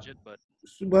 Slight tangent, but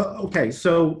Well, okay.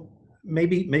 So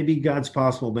maybe God's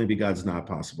possible. Maybe God's not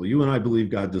possible. You and I believe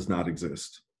God does not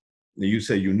exist. Now, you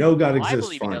say you know God well, I exists.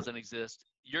 believe he Fine. doesn't exist.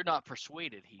 You're not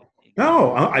persuaded he exists.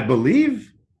 No, I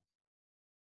believe.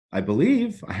 I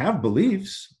believe. I have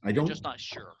beliefs. I You're don't. just not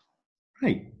sure.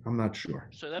 Right. I'm not sure.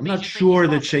 So that I'm means not you think he's sure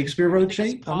that possible. Shakespeare You wrote think it's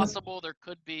Shakespeare. possible there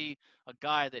could be a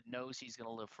guy that knows he's going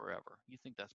to live forever. You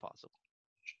think that's possible?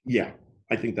 Yeah,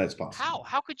 I think that's possible. How?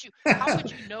 How could you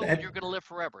know That, you're going to live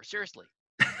forever? Seriously.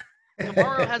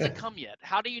 Tomorrow hasn't come yet.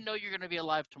 How do you know you're going to be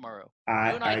alive tomorrow? You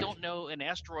and I I, don't know an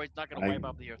asteroid's not going to I, wipe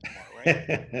out the Earth tomorrow,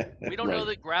 right? We don't know right.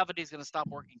 that gravity is going to stop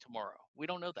working tomorrow. We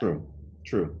don't know that. True.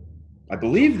 True. I So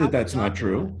believe how that could that's God not know that?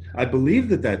 true. I believe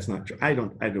that that's not true. I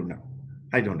don't know.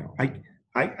 I don't know.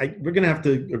 We're going to have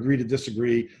to agree to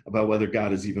disagree about whether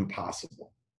God is even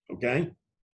possible. Okay.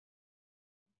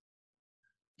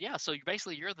 Yeah, so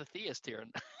you're the theist here.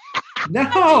 I'm the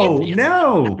No, atheist.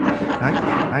 no.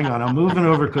 Hang on. I'm moving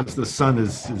over because the sun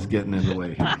is getting in the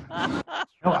way.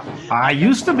 No, I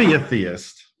used to be a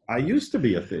theist. I used to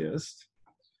be a theist.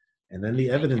 And then You the think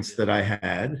you evidence did. that I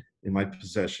had in my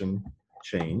possession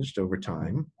changed over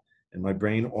time. And my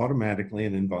brain automatically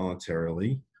and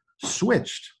involuntarily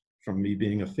switched from me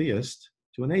being a theist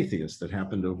to an atheist. That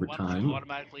happened over Why don't you time.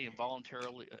 automatically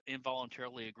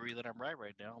involuntarily agree that I'm right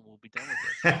now, and we'll be done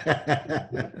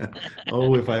with this?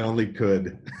 Oh, if I only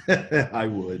could, I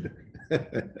would.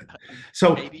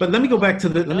 So, Maybe but you let me go will. back to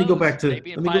the, Who let me go knows? back to,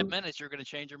 Maybe in let me 5 minutes you're going to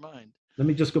change your mind. let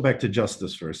me just go back to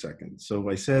justice for a second. So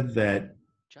I said that at the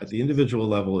Justice. individual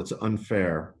level, it's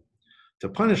unfair to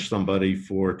punish somebody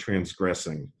for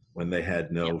transgressing when they had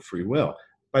Yep. no free will.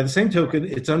 By the same token,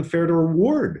 it's unfair to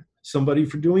reward somebody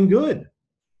for doing good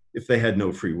if they had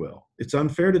no free will. It's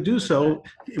unfair to Who do does that? so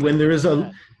when there Who is does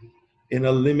that? in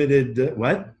a limited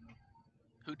what?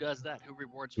 Who does that? Who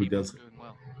rewards Who people does? for doing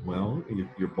well? Well,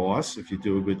 your boss, if you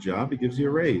do a good job, he gives you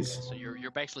a raise. So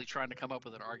you're basically trying to come up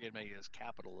with an argument against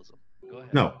capitalism. Go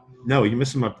ahead. No, you're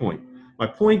missing my point. My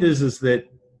point is that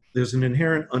there's an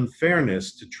inherent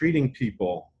unfairness to treating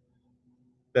people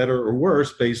better or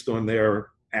worse based on their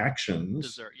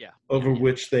actions Yeah. over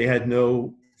which they had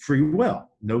no free will,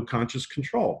 no conscious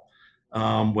control.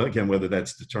 Well, again, whether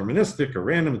that's deterministic or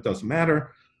random, it doesn't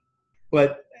matter.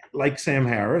 But like Sam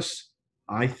Harris,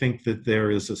 I think that there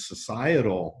is a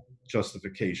societal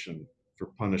justification for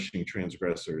punishing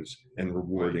transgressors and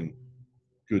rewarding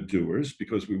good doers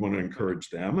because we want to encourage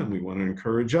them and we want to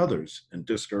encourage others and Well,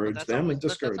 discourage them and that's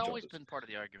discourage always others. been part of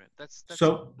the argument. That's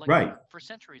So, like right, for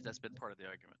centuries that's been part of the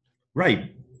argument.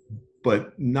 right.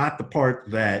 But not the part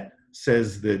that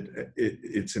says that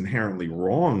it's inherently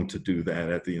wrong to do that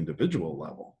at the individual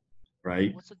level,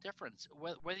 right? What's the difference?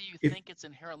 Whether you If think it's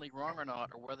inherently wrong or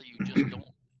not, or whether you just don't,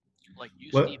 like you,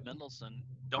 Steve what Mendelson,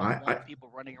 don't I want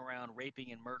people running around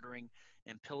raping and murdering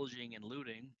and pillaging and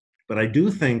looting. but I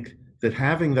do think that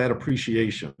having that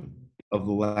appreciation of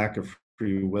the lack of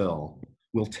free will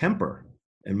temper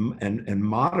and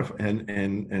modify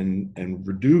and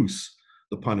reduce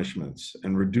the punishments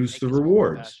and reduce Make the us more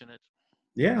rewards. compassionate.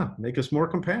 Yeah, make us more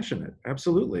compassionate.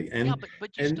 Absolutely. Yeah, And but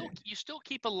and you still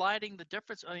keep eliding the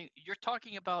difference. I mean, you're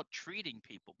talking about treating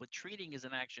people, but treating is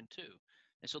an action too.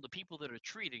 And so the people that are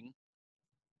treating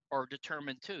are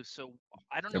determined too. So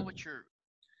I don't know what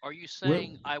are you well,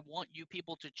 saying I want you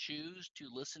people to choose to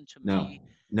listen to no, me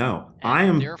no.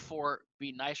 and therefore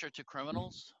be nicer to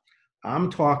criminals? I'm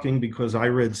talking because I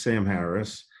read Sam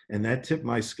Harris and that tipped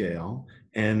my scale.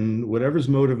 And whatever's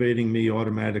motivating me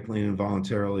automatically and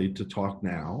involuntarily to talk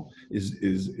now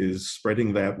is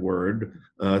spreading that word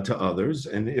to others.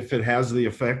 And if it has the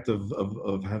effect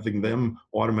of having them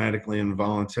automatically and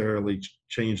voluntarily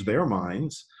change their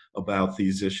minds about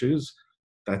these issues,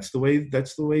 that's the way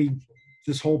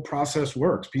this whole process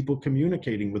works. People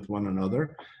communicating with one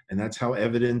another, and that's how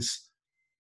evidence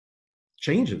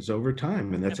changes over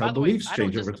time, and that's And how by the way, beliefs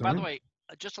change over by the time. way,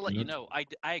 just to let you know,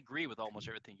 I agree with almost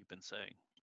everything you've been saying.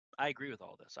 I agree with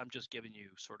all this. I'm just giving you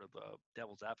sort of a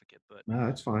devil's advocate, but No,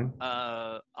 that's fine.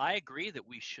 I agree that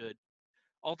we should.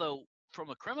 Although from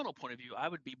a criminal point of view, I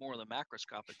would be more on the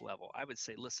macroscopic level. I would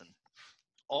say, listen,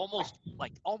 almost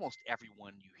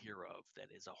everyone you hear of that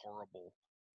is a horrible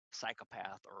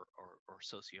psychopath or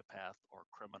sociopath or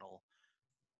criminal,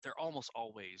 they're almost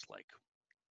always like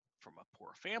from a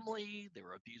poor family. They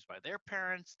were abused by their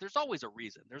parents. There's always a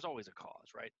reason. There's always a cause,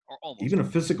 right? Or almost Even a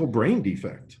always. physical brain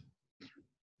defect.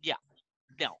 Yeah.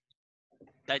 Now,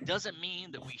 that doesn't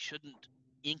mean that we shouldn't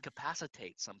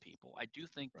incapacitate some people. I do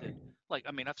think that, Right. like,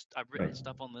 I mean, I've written Right.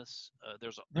 stuff on this.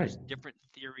 There's Right. different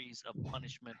theories of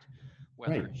punishment,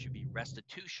 whether Right. it should be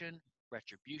restitution,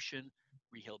 retribution,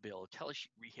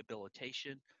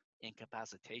 rehabilitation,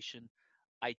 incapacitation.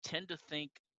 I tend to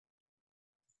think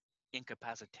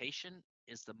incapacitation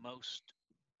is the most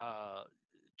uh,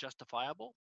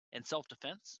 justifiable and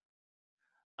self-defense.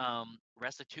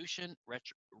 Restitution,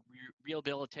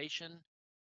 rehabilitation,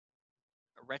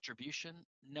 retribution,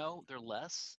 no, they're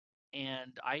less.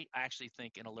 And I actually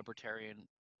think in a libertarian,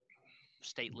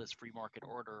 stateless, free market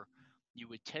order, you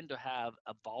would tend to have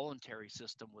a voluntary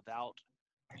system without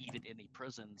even any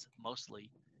prisons, mostly,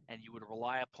 and you would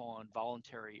rely upon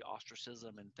voluntary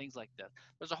ostracism and things like that.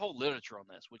 There's a whole literature on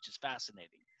this, which is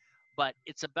fascinating. But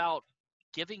it's about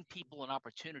giving people an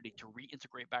opportunity to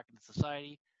reintegrate back into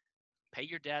society, pay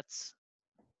your debts,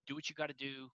 do what you got to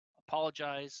do,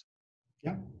 apologize.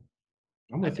 Yeah,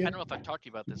 I'm with I you. don't know if I've talked to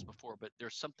you about this before, but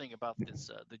there's something about this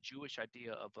the Jewish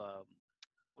idea of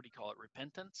what do you call it,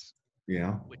 repentance,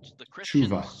 Yeah. which the Christians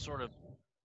Tshuva. sort of,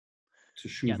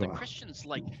 yeah, the Teshuva. Christians,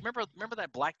 like, remember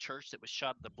that black church that was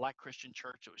shot, the black Christian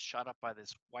church that was shot up by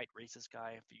this white racist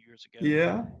guy a few years ago,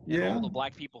 Yeah. and all Yeah. the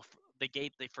black people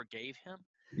they forgave him.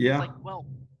 It's Yeah. like, well,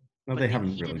 No, but they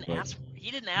haven't really, but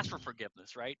he didn't ask for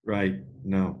forgiveness, right? right.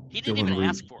 No. He didn't even Dylan Reed.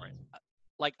 ask for it.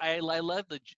 Like I love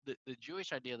the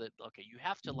Jewish idea that, okay, you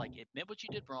have to like admit what you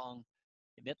did wrong,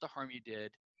 admit the harm you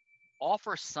did,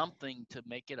 offer something to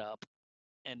make it up,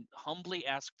 and humbly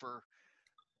ask for,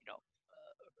 you know,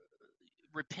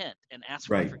 repent and ask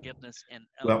for Right. forgiveness and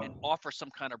Well, offer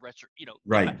some kind of right.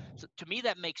 so to me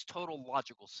that makes total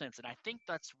logical sense, and I think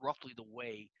that's roughly the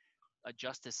way a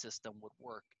justice system would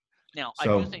work. Now, I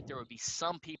do So, think there would be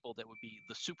some people that would be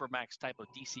the supermax type of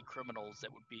DC criminals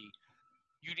that would be,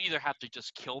 you'd either have to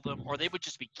just kill them or they would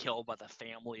just be killed by the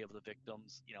family of the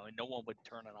victims, and no one would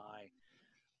turn an eye,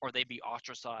 or they'd be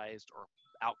ostracized or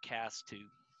outcast to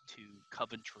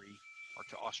Coventry or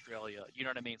to Australia. You know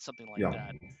what I mean? Something like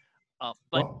yeah. that.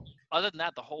 But Well, other than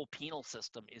that, the whole penal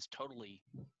system is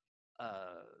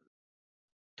uh,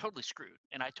 totally screwed.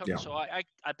 And yeah. so I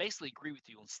basically agree with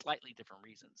you on slightly different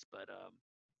reasons,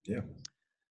 Yeah.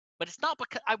 but it's not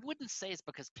because, I wouldn't say it's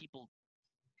because people,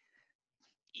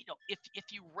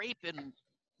 if you rape and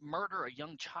murder a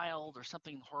young child or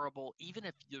something horrible, even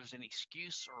if there's an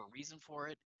excuse or a reason for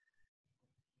it,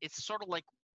 it's sort of like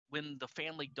when the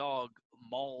family dog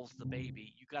mauls the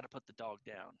baby, you got to put the dog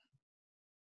down,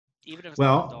 even if it's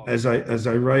not the Well, dog's fault. as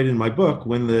I write in my book,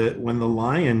 when the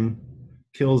lion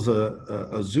kills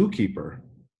a zookeeper,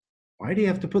 why do you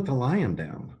have to put the lion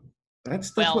down?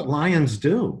 That's what Well, lions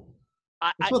do.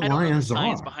 I, That's I, what I don't know the lions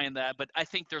science are. behind that, but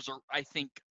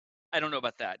I don't know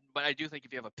about that, but I do think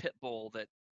if you have a pit bull that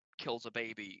kills a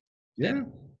baby, Yeah.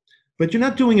 then But you're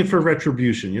not doing it for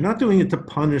retribution. You're not doing it to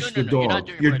punish the no, you're not dog.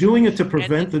 doing it You're for doing it to retribution. And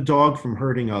prevent the dog from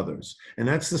hurting others. And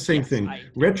that's the same yes, thing. I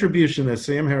agree. Retribution, as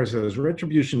Sam Harris says,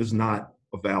 retribution is not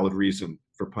a valid reason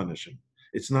for punishing.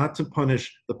 It's not to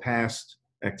punish the past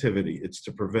activity, it's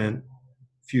to prevent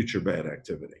future bad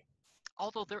activity.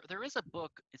 Although there is a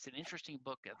book, it's an interesting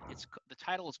book. It's the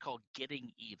title is called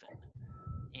Getting Even,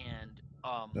 and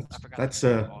I forgot the That's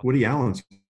name of the author. Woody Allen's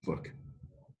book.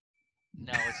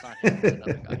 No, it's not him. It's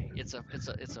another guy. It's a I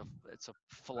think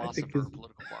philosopher,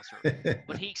 political philosopher.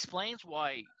 But he explains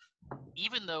why,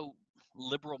 even though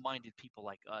liberal-minded people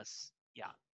like us, yeah,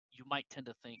 you might tend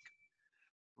to think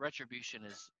retribution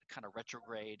is kind of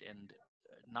retrograde and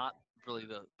not really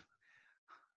the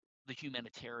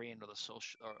humanitarian or the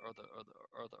social or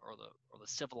the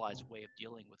civilized way of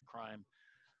dealing with crime.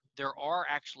 There are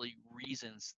actually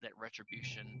reasons that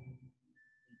retribution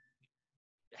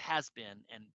has been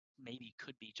and maybe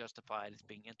could be justified as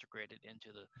being integrated into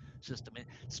the system.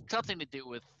 It's something to do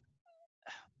with,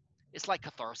 it's like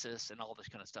catharsis and all this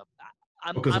kind of stuff.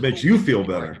 Because it I'm makes you open to feel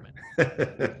the better.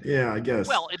 argument. Yeah, I guess.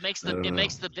 Well, I don't it know.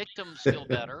 makes the victims feel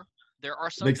better. There are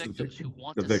some Makes victims who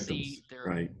want the to see victims.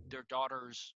 Right, their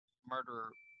daughter's murder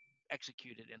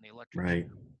executed in the electric right,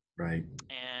 chair. right.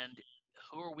 And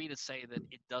who are we to say that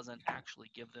it doesn't actually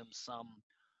give them some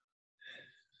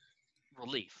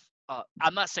relief?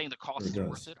 I'm not saying the cost is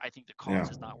worth it. I think the Yeah.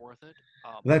 cost is not worth it.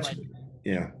 That's But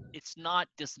yeah. it's not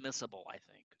dismissible, I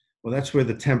think. Well, that's where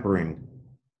the tempering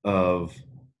of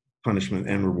punishment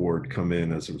and reward come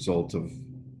in as a result of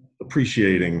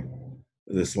appreciating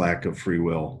this lack of free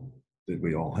will that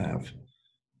we all have.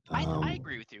 I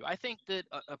agree with you. I think that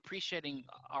appreciating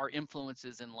our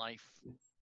influences in life,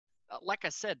 like I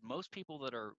said, most people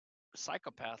that are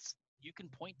psychopaths, you can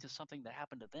point to something that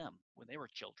happened to them when they were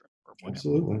children or whatever.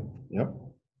 Absolutely. Yep.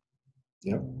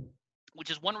 Yep.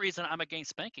 Which is one reason I'm against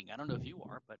spanking. I don't know if you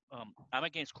are, but I'm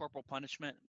against corporal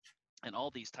punishment and all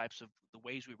these types of the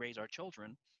ways we raise our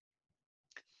children.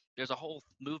 There's a whole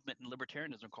movement in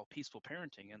libertarianism called peaceful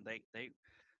parenting, and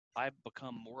I've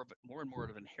become more and more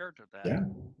of an inheritor of that. Yeah,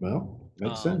 well,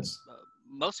 makes sense.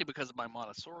 Mostly because of my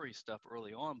Montessori stuff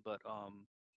early on, but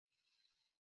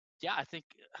yeah, I think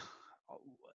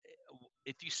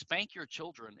if you spank your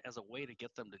children as a way to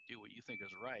get them to do what you think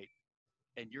is right,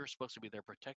 and you're supposed to be their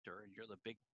protector, and you're the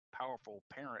big, powerful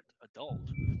parent adult,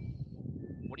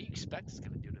 what do you expect it's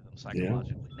going to do to them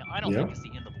psychologically? Yeah. Now, I don't think it's the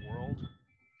end of the world.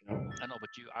 Yeah. I know, but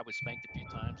I was spanked a few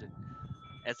times, and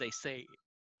as they say,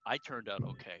 I turned out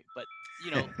okay. But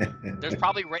you know, there's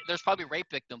probably rape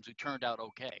victims who turned out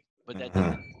okay, but that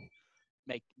doesn't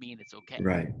mean it's okay.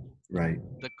 Right.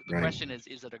 The question is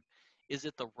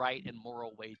it the right and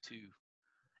moral way to?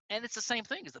 And it's the same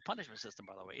thing as the punishment system,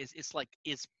 by the way. It's like,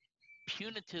 is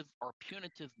punitive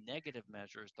negative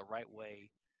measures the right way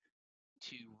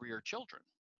to rear children?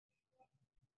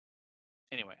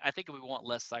 Anyway, I think if we want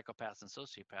less psychopaths and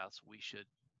sociopaths, we should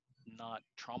not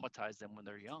traumatize them when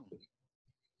they're young.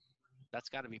 That's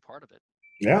got to be part of it.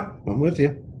 Yeah, I'm with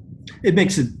you. It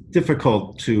makes it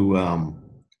difficult to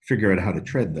figure out how to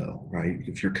tread, though, right?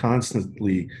 If you're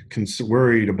constantly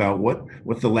worried about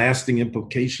what the lasting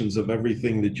implications of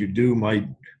everything that you do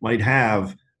might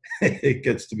have, it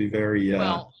gets to be very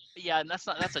well. Yeah, and that's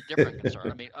a different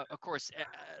concern. I mean, of course,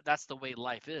 that's the way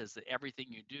life is. That everything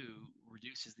you do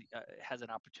reduces has an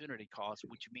opportunity cost,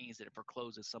 which means that it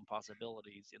forecloses some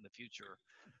possibilities in the future,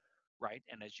 right?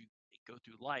 And as you go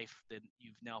through life, then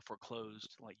you've now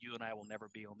foreclosed. Like, you and I will never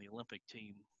be on the Olympic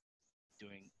team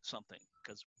doing something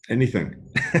because anything.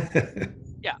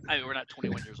 Yeah, I mean, we're not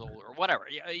 21 years old or whatever.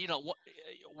 You know,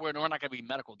 we're not going to be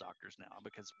medical doctors now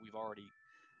because we've already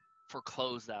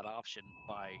foreclose that option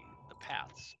by the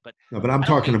paths. But no, but I'm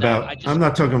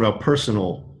not talking about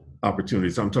personal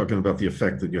opportunities. I'm talking about the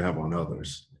effect that you have on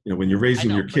others. You know, when you're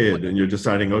raising your kid and you're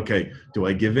deciding, okay, do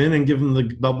I give in and give them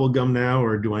the bubble gum now,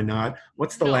 or do I not?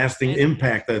 What's the lasting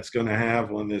impact that's going to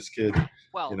have on this kid?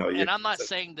 Well, you know, and I'm not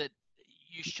saying that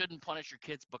you shouldn't punish your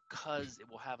kids because it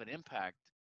will have an impact,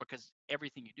 because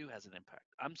everything you do has an impact.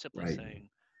 I'm simply saying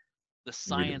the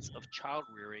science of child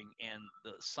rearing and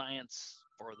the science,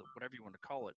 or whatever you want to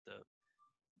call it,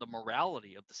 the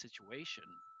morality of the situation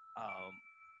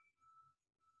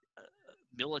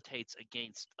militates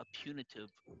against a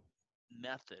punitive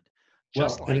method,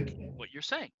 just like what you're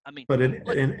saying. I mean, but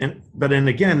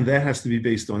again, that has to be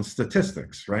based on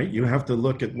statistics, right? You have to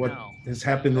look at what has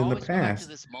happened in the past. Back to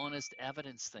this monist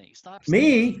evidence thing. Stop.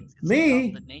 Me,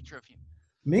 the nature of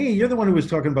me. You're the one who was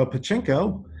talking about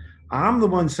Pachinko. I'm the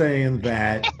one saying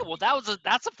that Well, that's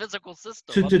a physical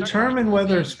system. to I'm talking about determine human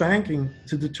whether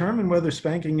beings.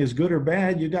 spanking is good or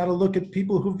bad, you got to look at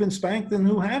people who've been spanked and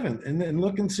who haven't, and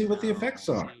look and see what the effects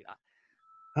No, are. see,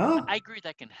 Huh? I agree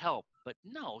that can help, but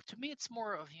no, to me, it's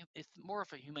more of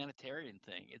a humanitarian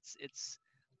thing.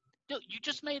 You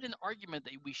just made an argument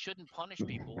that we shouldn't punish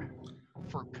people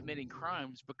for committing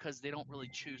crimes because they don't really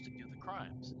choose to do the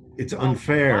crimes. It's Well, why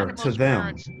unfair do to most them.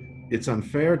 parents? It's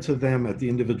unfair to them at the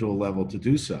individual level to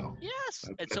do so. Yes,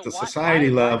 and At so the why society why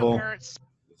do level, parents?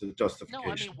 it's a No, I mean,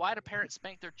 justification. why do parents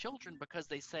spank their children? Because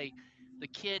they say the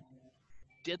kid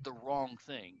did the wrong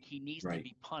thing. He needs to Right.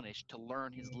 be punished to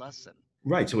learn his lesson.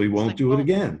 Right. So he It's won't like, do it well,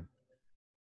 again.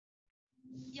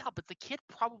 yeah, but the kid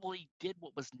probably did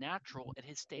what was natural at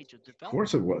his stage of Of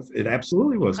course it development was. It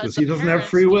absolutely was, because because the he doesn't have parents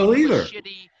free gave will him a either.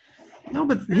 shitty No,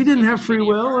 but he parents didn't gave him a have free shitty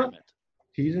will. environment.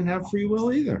 He didn't have free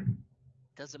will either.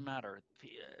 Doesn't matter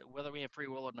whether we have free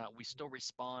will or not. We still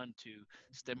respond to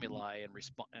stimuli and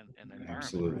environment, right?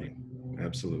 Absolutely.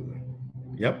 Absolutely.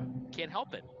 Yep. Can't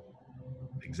help it.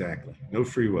 Exactly. No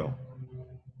free will.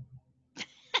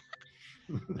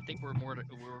 I think we're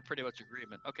pretty much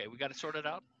agreement. Okay, we got to sort it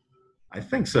out. I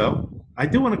think so. I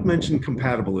do want to mention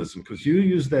compatibilism because you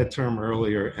used that term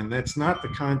earlier, and that's not the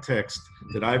context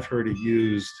that I've heard it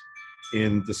used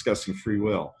in discussing free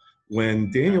will.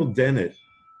 When Daniel Dennett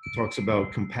talks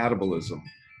about compatibilism,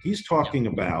 he's talking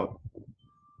about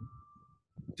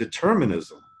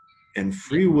determinism and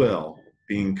free will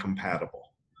being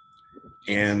compatible.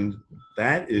 And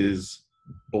that is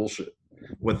bullshit.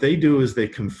 What they do is they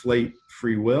conflate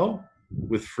free will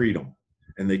with freedom,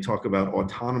 and they talk about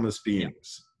autonomous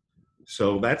beings.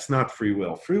 So that's not free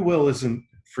will. Free will isn't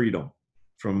freedom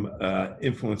from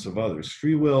influence of others.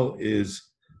 Free will is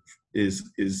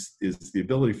the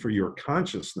ability for your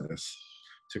consciousness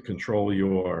to control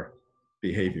your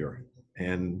behavior.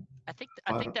 And I think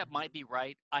that might be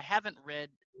right. I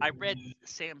read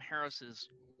Sam Harris's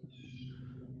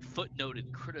footnoted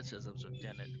criticisms of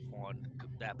Dennett on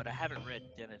that, but I haven't read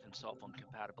Dennett himself on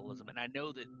compatibilism. And I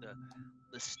know that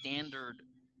the standard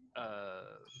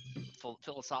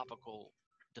philosophical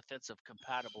defense of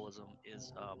compatibilism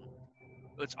is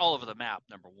it's all over the map,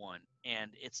 number one,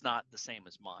 and it's not the same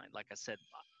as mine. Like I said,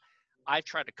 I've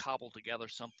tried to cobble together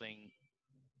something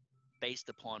based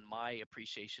upon my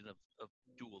appreciation of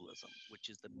dualism, which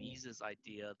is the Mises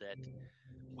idea that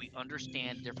we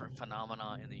understand different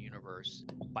phenomena in the universe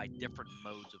by different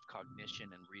modes of cognition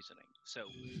and reasoning. So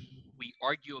we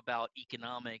argue about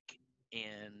economic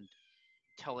and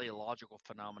teleological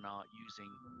phenomena using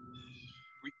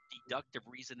deductive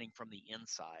reasoning from the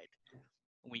inside.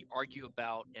 We argue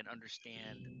about and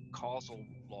understand causal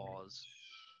laws,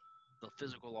 the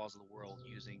physical laws of the world,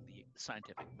 using the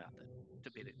scientific method, to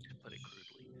put it crudely.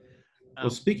 well,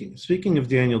 speaking of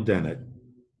Daniel Dennett,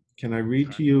 can I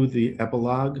read to you the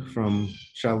epilogue from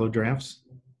Shallow Drafts?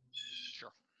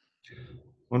 Sure.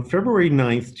 On February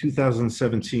 9th,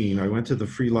 2017, I went to the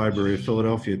Free Library of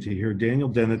Philadelphia to hear Daniel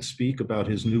Dennett speak about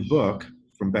his new book,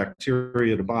 From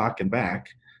Bacteria to Bach and Back,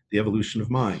 The Evolution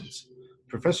of Minds.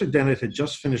 Professor Dennett had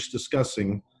just finished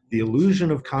discussing the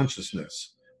illusion of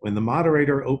consciousness when the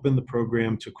moderator opened the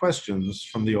program to questions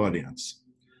from the audience.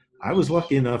 I was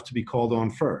lucky enough to be called on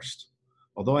first.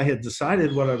 Although I had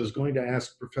decided what I was going to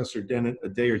ask Professor Dennett a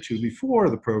day or two before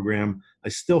the program, I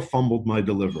still fumbled my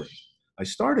delivery. I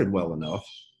started well enough.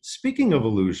 Speaking of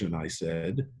illusion, I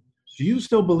said, do you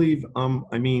still believe,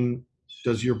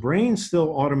 does your brain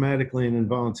still automatically and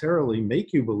involuntarily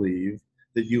make you believe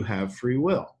that you have free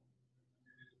will?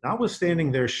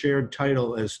 Notwithstanding their shared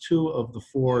title as two of the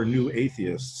four new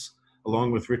atheists,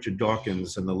 along with Richard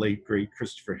Dawkins and the late, great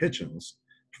Christopher Hitchens,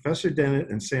 Professor Dennett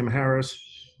and Sam Harris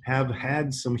have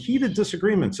had some heated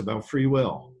disagreements about free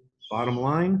will. Bottom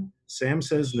line, Sam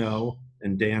says no,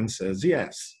 and Dan says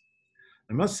yes.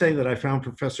 I must say that I found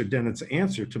Professor Dennett's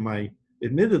answer to my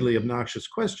admittedly obnoxious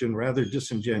question rather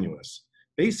disingenuous.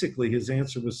 Basically, his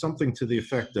answer was something to the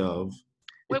effect of,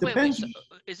 wait.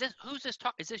 So, who's this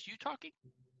talk? Is this you talking?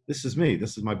 This is me.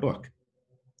 This is my book.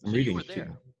 I'm reading it to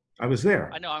you. I was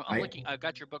there. I know. I'm looking. I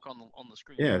got your book on the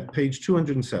screen. Yeah, page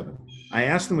 207. I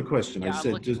asked him a question. I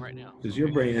said, does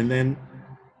your brain, and then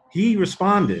he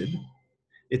responded,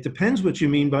 it depends what you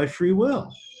mean by free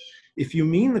will. If you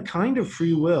mean the kind of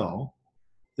free will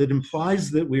that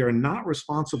implies that we are not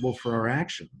responsible for our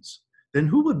actions, then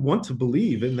who would want to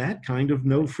believe in that kind of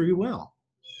no free will?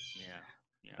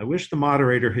 Yeah. I wish the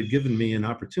moderator had given me an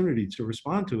opportunity to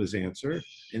respond to his answer.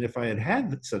 And if I had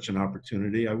had such an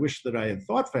opportunity, I wish that I had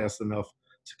thought fast enough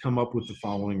to come up with the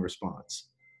following response.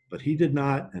 But he did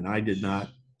not, and I did not,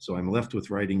 so I'm left with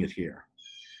writing it here.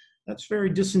 That's very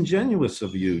disingenuous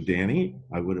of you, Danny,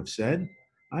 I would have said.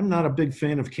 I'm not a big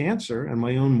fan of cancer and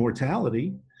my own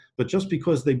mortality, but just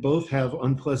because they both have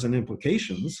unpleasant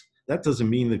implications, that doesn't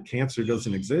mean that cancer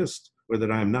doesn't exist or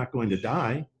that I'm not going to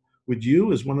die. Would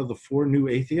you, as one of the four new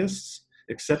atheists,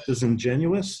 accept as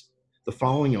ingenuous the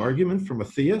following argument from a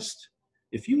theist?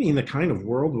 If you mean the kind of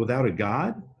world without a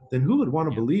God, then who would want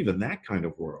to Yep. believe in that kind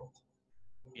of world?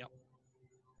 Yep.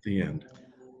 The end.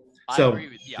 I So, agree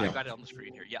with I got it on the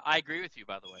screen here. Yeah, I agree with you.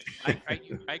 By the way, I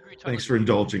agree totally. Thanks for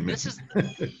indulging me. This is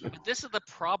the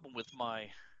problem with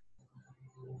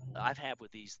I've had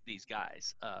with these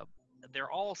guys.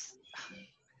 They're all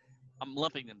I'm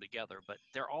lumping them together, but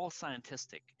they're all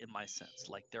scientific in my sense.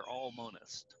 Like they're all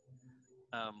monist.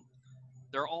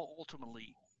 They're all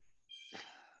ultimately,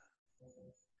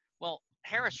 well,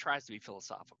 Harris tries to be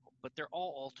philosophical, but they're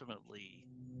all ultimately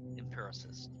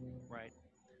empiricist, right?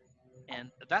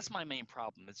 And that's my main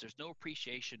problem is there's no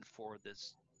appreciation for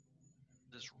this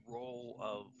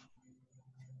role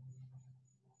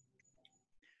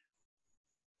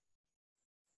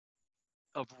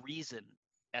of reason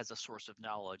as a source of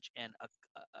knowledge and a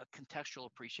contextual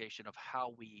appreciation of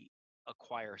how we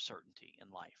acquire certainty in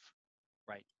life,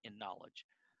 right? In knowledge.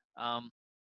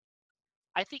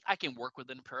 I think I can work with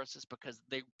empiricists because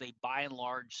they by and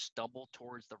large stumble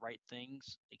towards the right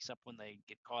things, except when they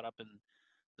get caught up in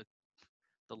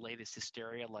the latest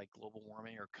hysteria like global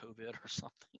warming or COVID or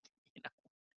something, you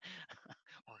know,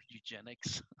 or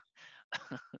eugenics.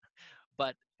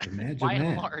 But by Imagine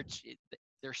and that. large,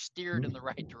 they're steered in the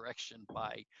right direction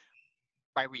by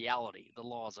reality, the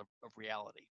laws of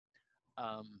reality.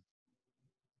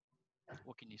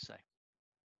 What can you say?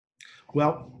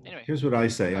 Well, Anyway, here's what I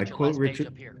say. I got your quote last page Richard.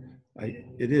 up here.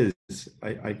 It is.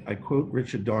 I quote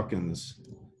Richard Dawkins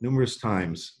numerous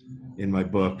times in my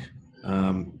book.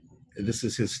 This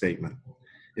is his statement.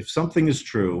 If something is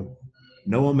true,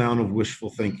 no amount of wishful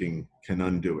thinking can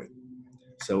undo it.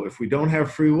 So if we don't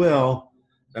have free will,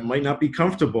 that might not be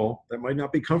comfortable. That might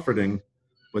not be comforting.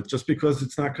 But just because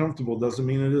it's not comfortable doesn't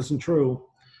mean it isn't true.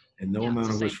 And no Yeah, it's amount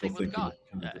the of same wishful thing with thinking God.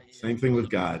 can undo it. Yeah, Same thing with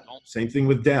God. don't Same thing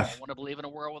with death. want to believe in a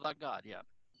world without God. Yeah.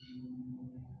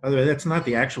 By the way, that's not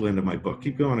the actual end of my book.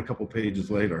 Keep going a couple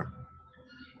pages later,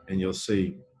 and you'll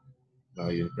see. Well,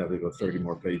 you've got to go 30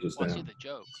 more pages Well, I see down. the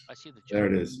joke. I see the joke. There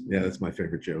it is. Yeah, that's my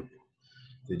favorite joke.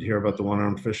 Did you hear about the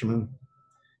one-armed fisherman?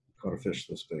 He caught a fish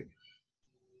this big.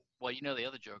 Well, you know the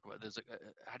other joke about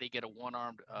how do you get a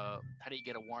one-armed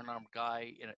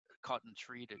guy caught in a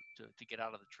tree to get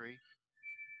out of the tree?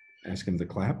 Ask him to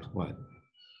clap. What?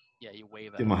 Yeah, you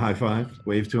wave at Give him a high five.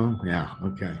 Wave to him. Yeah.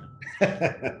 Okay.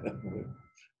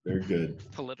 Very good.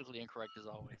 Politically incorrect as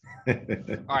always.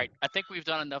 All right, I think we've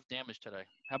done enough damage today.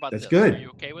 How about That's this? good. Are you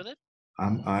okay with it?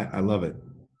 I love it.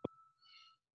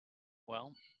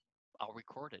 Well, I'll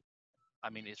record it. I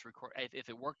mean, it's record if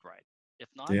it worked right. If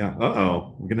not, Yeah.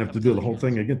 Uh-oh. We're gonna have to come do to the the whole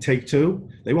thing council. again. Take two.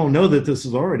 They won't know that this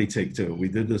is already take two. We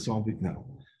did this all. No.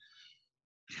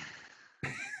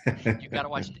 You gotta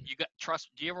watch. Do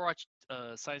you ever watch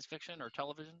science fiction or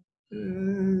television?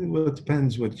 Well, it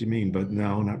depends what you mean, but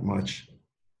no, not much.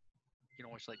 You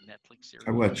don't watch like Netflix series?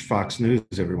 I watch Fox News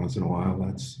every once in a while.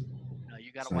 That's No,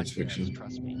 you gotta science watch fiction. Devs.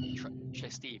 Trust me,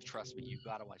 Steve. Trust me, you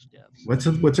gotta watch Devs.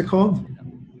 What's it called?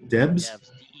 Debs?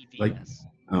 Devs. DEVS. Like,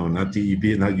 oh, not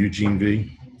DEB, not Eugene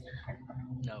V.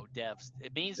 No, Devs.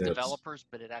 It means Devs. developers,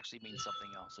 but it actually means something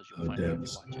else, as you'll find out if you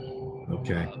Debs. watch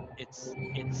it. Okay. It's.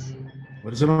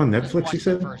 What is it on Just Netflix? watch You the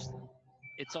said? first.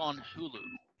 It's on Hulu.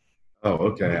 Oh,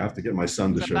 okay. I have to get my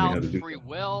son to It's show me how about to do free that.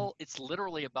 will. It's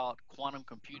literally about quantum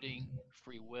computing,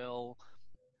 free will,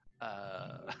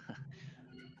 uh,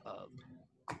 uh,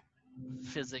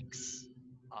 physics,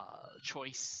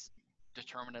 choice,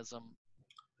 determinism,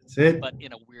 That's it. but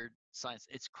in a weird science.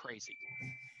 It's crazy.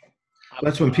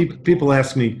 That's when people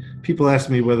ask me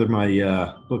whether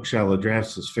my book Shallow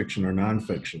Drafts is fiction or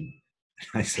nonfiction.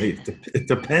 I say it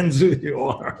depends who you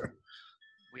are.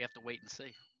 We have to wait and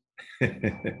see.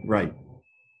 Right.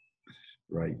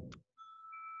 Right.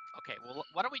 Okay. Well,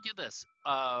 why don't we do this?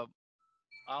 I'll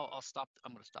stop.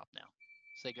 I'm going to stop now.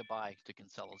 Say goodbye to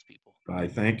Kinsella's people. Bye.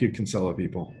 Thank you, Kinsella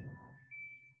people.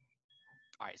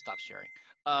 All right. Stop sharing.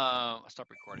 I stopped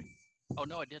recording. Oh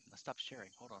no, I didn't. I stopped sharing.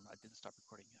 Hold on. I didn't stop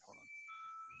recording yet. Hold on.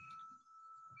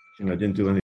 And I didn't do anything.